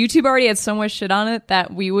 like YouTube already had so much shit on it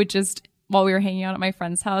that we would just, while we were hanging out at my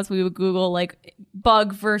friend's house, we would Google like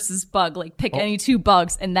bug versus bug, like pick any two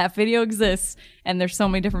bugs, and that video exists. And there's so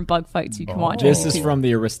many different bug fights you can watch. This on is YouTube. from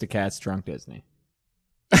the Aristocats Drunk Disney.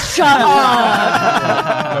 Shut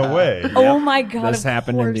up! No way. Oh my god! This of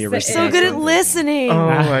happened in course the it Aristocats. is. So good at listening. Oh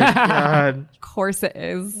my god. Of course it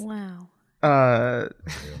is. Wow.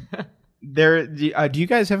 Do you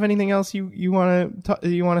guys have anything else you want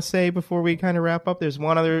to say before we kind of wrap up? There's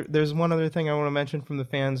one other thing I want to mention from the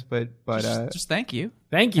fans, but just thank you.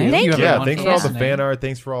 Thank you. Thank you. Yeah, everyone, thanks for all the listening. fan art.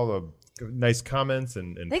 Thanks for all the nice comments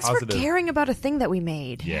and Thanks positive. for caring about a thing that we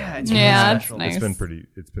made. Yeah, It's Yeah, really that's special. nice.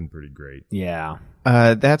 It's been pretty great. Yeah.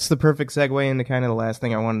 that's the perfect segue into kind of the last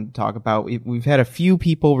thing I wanted to talk about. We've had a few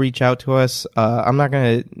people reach out to us. I'm not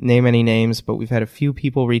going to name any names, but we've had a few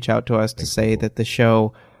people reach out to us to say that the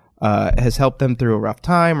show has helped them through a rough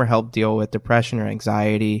time or helped deal with depression or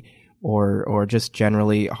anxiety or just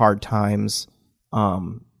generally hard times.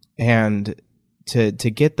 And to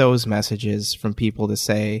get those messages from people to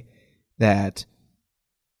say that,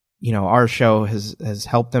 our show has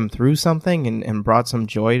helped them through something and brought some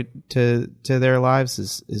joy to their lives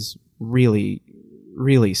is really,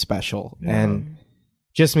 really special. Yeah. And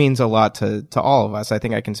just means a lot to all of us. I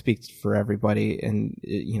think I can speak for everybody and,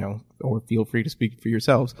 or feel free to speak for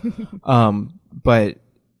yourselves. But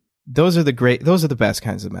those are the best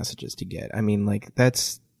kinds of messages to get. I mean, like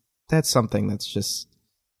that's something that's just,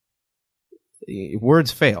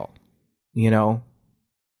 words fail,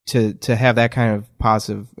 to have that kind of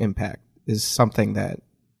positive impact is something that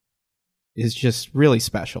is just really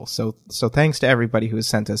special. So thanks to everybody who has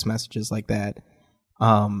sent us messages like that.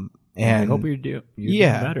 And I hope you're doing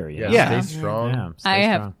better. Yeah, stay strong. Yeah, stay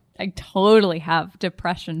strong. I totally have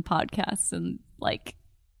depression podcasts and like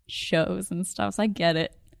shows and stuff. So I get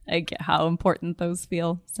it. I get how important those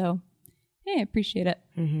feel. So yeah, I appreciate it.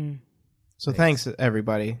 Mm-hmm. So thanks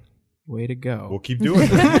everybody. Way to go. We'll keep doing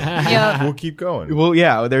it. Yeah. We'll keep going. Well,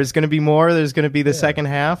 yeah, there's going to be more. There's going to be the second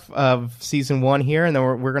half of season 1 here, and then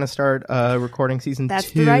we're going to start recording season 2.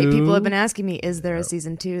 That's right. People have been asking me, is there a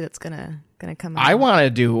season 2 that's going to gonna come out. I want to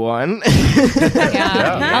do one.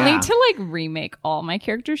 I'll need to like remake all my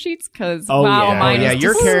character sheets because mine is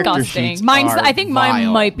your character disgusting. sheets Mine's are I think vile. mine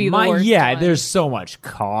might be the worst. Yeah, one. there's so much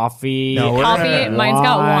coffee. Mine's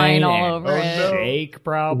got wine all over it. Shake,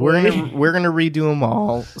 probably. We're gonna redo them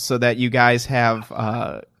all so that you guys have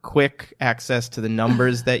quick access to the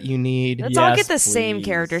numbers that you need. Let's all Yes, get the same please.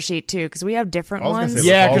 character sheet too, because we have different I was gonna ones. say,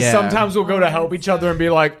 Yeah, because Yeah. sometimes we'll go to help each other and be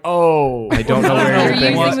like, "Oh, I don't know where You're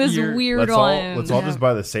everything using is. this You're- weird one. Let's all just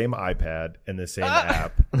buy the same iPad and the same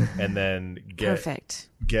app, and then Perfect.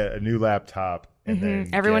 get a new laptop, and then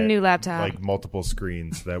Everyone get, new laptop. like multiple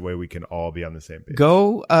screens. That way we can all be on the same page.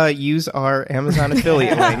 Go use our Amazon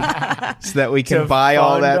affiliate link so that we can To buy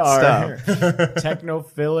all fund that our stuff.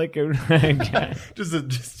 technophilic."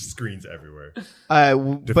 just screens everywhere.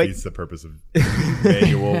 But Defeats the purpose of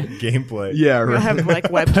manual gameplay. yeah, We'll right. have like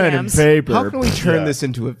Pen and webcams. paper. How can we turn Yeah. this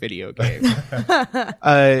into a video game?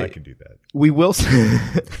 I can do that. We will.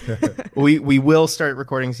 We will start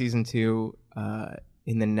recording season 2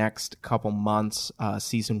 in the next couple months.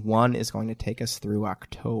 Season 1 is going to take us through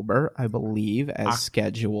October, I believe, as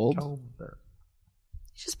scheduled.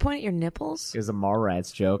 Just point at your nipples. It was a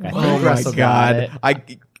Mallrats joke. I Oh think my Russell got it. god! I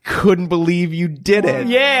couldn't believe you did it.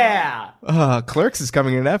 Yeah. Clerks is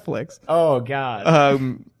coming to Netflix. Oh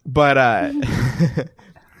god. But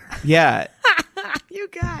yeah, You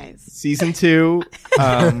guys. season 2.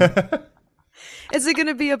 Is it going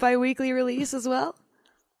to be a bi-weekly release as well?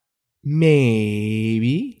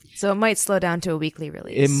 Maybe So it might slow down to a weekly it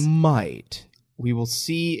release. might. We will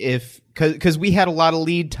see if because we had a lot of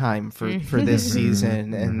lead time for this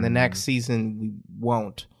season, and the next season we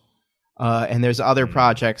won't. And there's other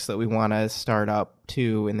projects that we want to start up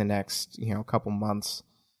too in the next couple months.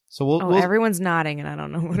 So we'll Everyone's nodding, and I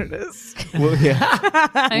don't know what it is.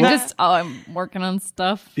 I'm working on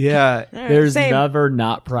stuff. yeah. There's Same. never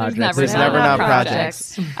not projects. There's never not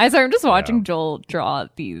projects. I'm just watching Joel draw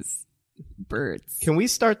these birds. Can we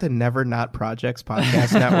start the Never Not Projects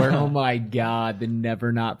podcast network? Oh my god, the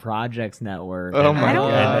Never Not Projects Network. Oh my I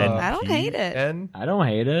don't- god! I don't hate it. And I don't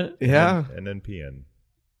hate it. Yeah, NPN.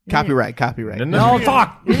 copyright. No,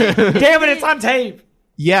 fuck. Damn it, it's on tape.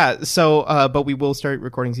 Yeah, so but we will start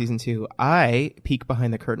recording season 2. I peek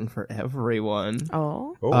behind the curtain for everyone.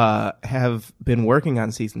 Oh. Have been working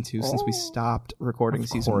on season 2 since we stopped recording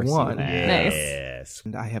season 1. Nice. Yes.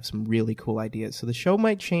 And I have some really cool ideas. So the show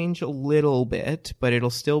might change a little bit, but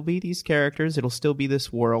it'll still be these characters. It'll still be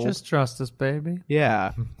this world. Just trust us, baby.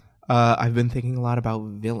 Yeah. I've been thinking a lot about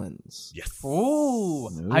villains. Yes. Ooh,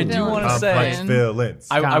 I do want to Complex say villains.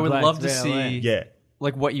 I would Complex love to villain. see yeah.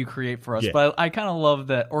 like what you create for us, Yeah. but I kind of love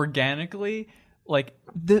that organically, like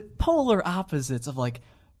the polar opposites of like,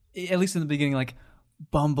 at least in the beginning, like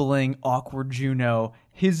bumbling, awkward Juno.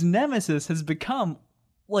 His nemesis has become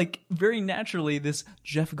like very naturally this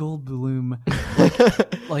Jeff Goldblum,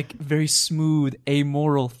 like very smooth,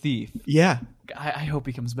 amoral thief. Yeah. I hope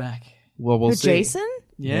he comes back. Well, we'll Who, see. Jason?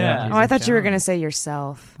 Yeah. Oh, I thought you were going to say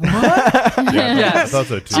yourself. Yeah, I thought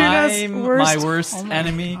so too. I'm worst- my worst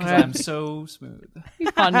enemy because I'm so smooth. It'd be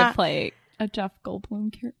fun to play a Jeff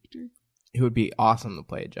Goldblum character. It would be awesome to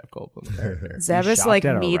play a Jeff Goldblum character. Zebus shopped like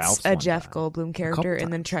at a meets Ralph's a one Jeff time. Goldblum character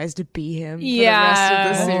and then tries to be him for Yeah. the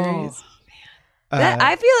rest of the series. That,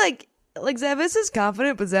 I feel like Zebus is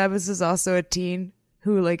confident, but Zebus is also a teen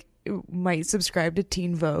who like might subscribe to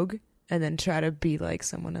Teen Vogue and then try to be like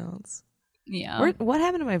someone else. Yeah. What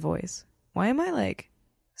happened to my voice? Why am I like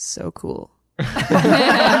so cool?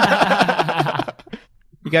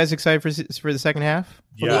 You guys excited for the second half?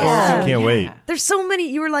 Yeah. Can't wait. There's so many.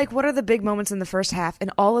 You were like, what are the big moments in the first half?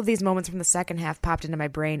 And all of these moments from the second half popped into my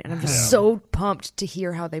brain, and I'm just so pumped to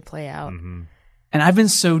hear how they play out. And I've been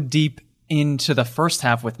so deep into the first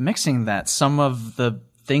half with mixing that some of the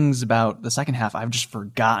things about the second half I've just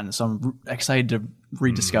forgotten. So I'm excited to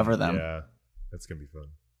rediscover them. Yeah. That's going to be fun.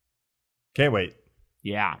 Can't wait.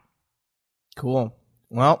 Yeah. Cool.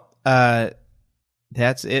 Well,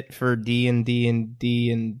 that's it for D and D and D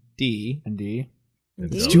and D. And D.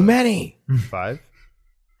 It's too many. 5?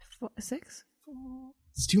 6?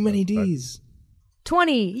 It's too many D's.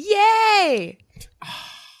 20. Yay!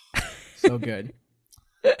 So good.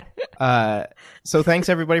 So thanks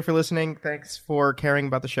everybody for listening. Thanks for caring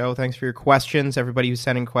about the show. Thanks for your questions. Everybody who's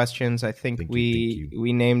sending questions. I think Thank we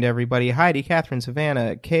you. named everybody. Heidi, Catherine,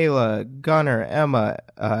 Savannah, Kayla, Gunnar, Emma,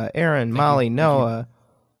 Aaron, Molly, Noah,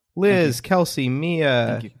 Liz, Kelsey,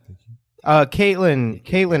 Mia. Caitlin.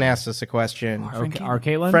 Caitlin asked us a question. Okay, our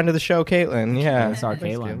Caitlin? Friend of the show, Caitlin. Yeah. That's our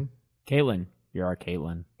Caitlin. Caitlin. You're our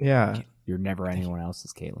Caitlin. Yeah. You're never anyone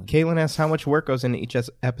else's Caitlin. Caitlin asks how much work goes into each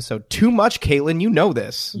episode. Too much, Caitlin. You know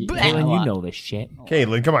this. Caitlin, you know this shit.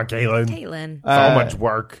 Caitlin, come on, Caitlin. Caitlin, So much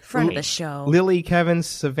work. friend of the show. Lily, Kevin,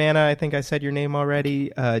 Savannah, I think I said your name already.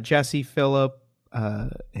 Jesse, Phillip,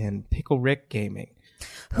 and Pickle Rick Gaming.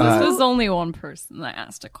 This was only one person that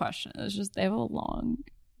asked a question. It's just they have a long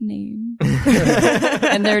name.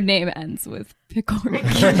 And their name ends with Pickle Rick.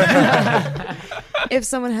 If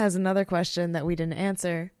someone has another question that we didn't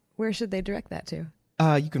answer, where should they direct that to?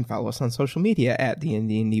 You can follow us on social media at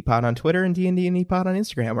DNDNDpod on Twitter and DNDNDpod on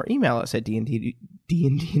Instagram, or email us at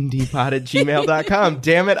dndndpod@gmail.com.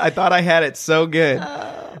 Damn it, I thought I had it so good. We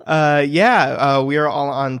are all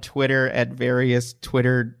on Twitter at various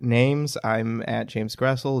Twitter names. I'm at James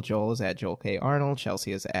Gressel. Joel is at Joel K. Arnold.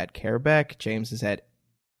 Chelsea is at Carebeck. James is at...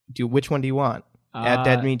 Which one do you want? At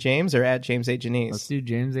Dead Meat James or at James A. Janice? Let's do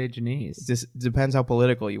James A. Janice. This depends how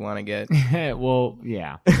political you want to get. Well,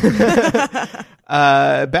 yeah.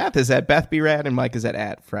 Beth is at Beth B. Rad, and Mike is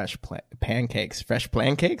at Fresh Pancakes. Fresh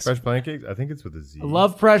Pancakes? Fresh pancakes? I think it's with a Z. I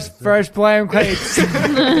love fresh pancakes.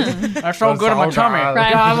 That's so good in my tummy.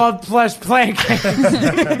 Right. I love fresh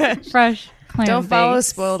pancakes. Fresh clam Don't follow bakes.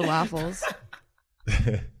 Spoiled Waffles.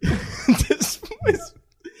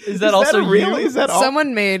 Is that also real? you? Is that all?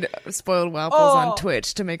 Someone made Spoiled Waffles on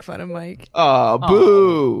Twitch to make fun of Mike. Oh,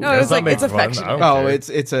 boo! No, it's like, it's fun. affectionate. I don't Oh, care. it's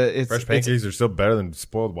Fresh pancakes are still better than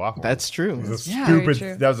spoiled waffles. That's true. Yeah, very true.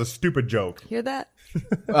 Stupid. That was a stupid joke. Hear that?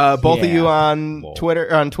 Both of you Yeah. on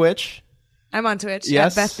Twitter, on Twitch. I'm on Twitch.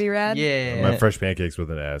 Yes. At Beth B. Rad. Yeah. My fresh pancakes with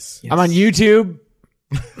an S. I'm on YouTube.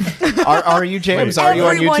 Are you James? Are you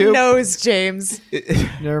on Everyone YouTube? knows James.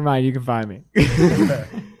 Never mind. You can find me.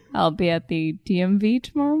 I'll be at the DMV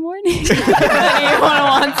tomorrow morning. If anyone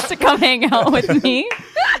wants to come hang out with me.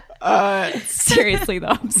 Seriously, though,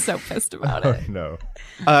 I'm so pissed about it. No.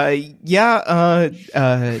 Dead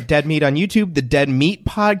Meat on YouTube, the Dead Meat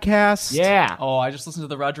Podcast. Yeah. Oh, I just listened to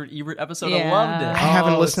the Roger Ebert episode. I Yeah. loved I it.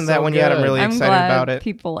 haven't Oh, listened to it's that so one yet. I'm good. really I'm excited glad about it.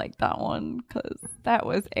 people like that one because that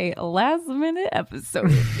was a last-minute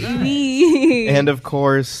episode. baby. And of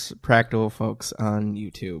course, Practical Folks on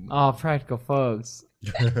YouTube. Oh, practical folks.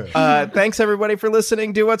 Thanks everybody for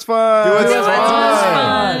listeing. Do what's fun. Do what's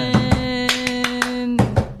Fun.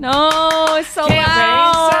 No, it's so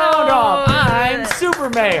loud. Sound off. I'm Super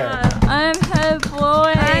Mayor. I'm head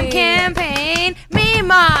blowing. I'm Campaign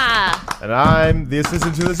Mima. And I'm the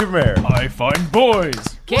assistant to the super mayor. I find boys.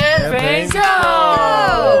 Campaign go.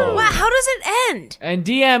 Oh, wow, how does it end? And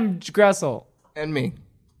DM Gressel. And me.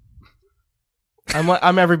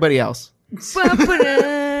 I'm everybody else.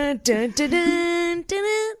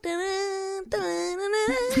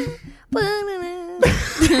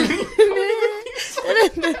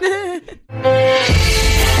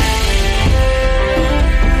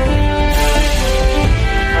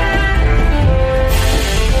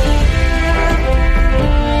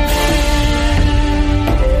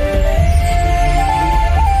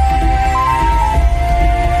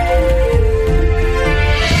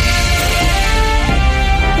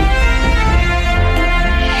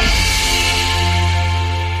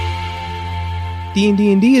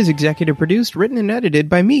 D&D is executive produced, written, and edited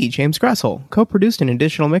by me, James Gressel. Co-produced and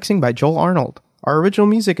additional mixing by Joel Arnold. Our original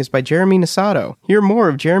music is by Jeremy Nisato. Hear more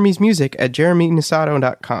of Jeremy's music at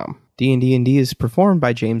jeremynisato.com. D&D is performed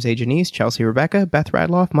by James A. Janice, Chelsea Rebecca, Beth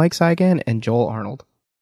Radloff, Mike Saigan, and Joel Arnold.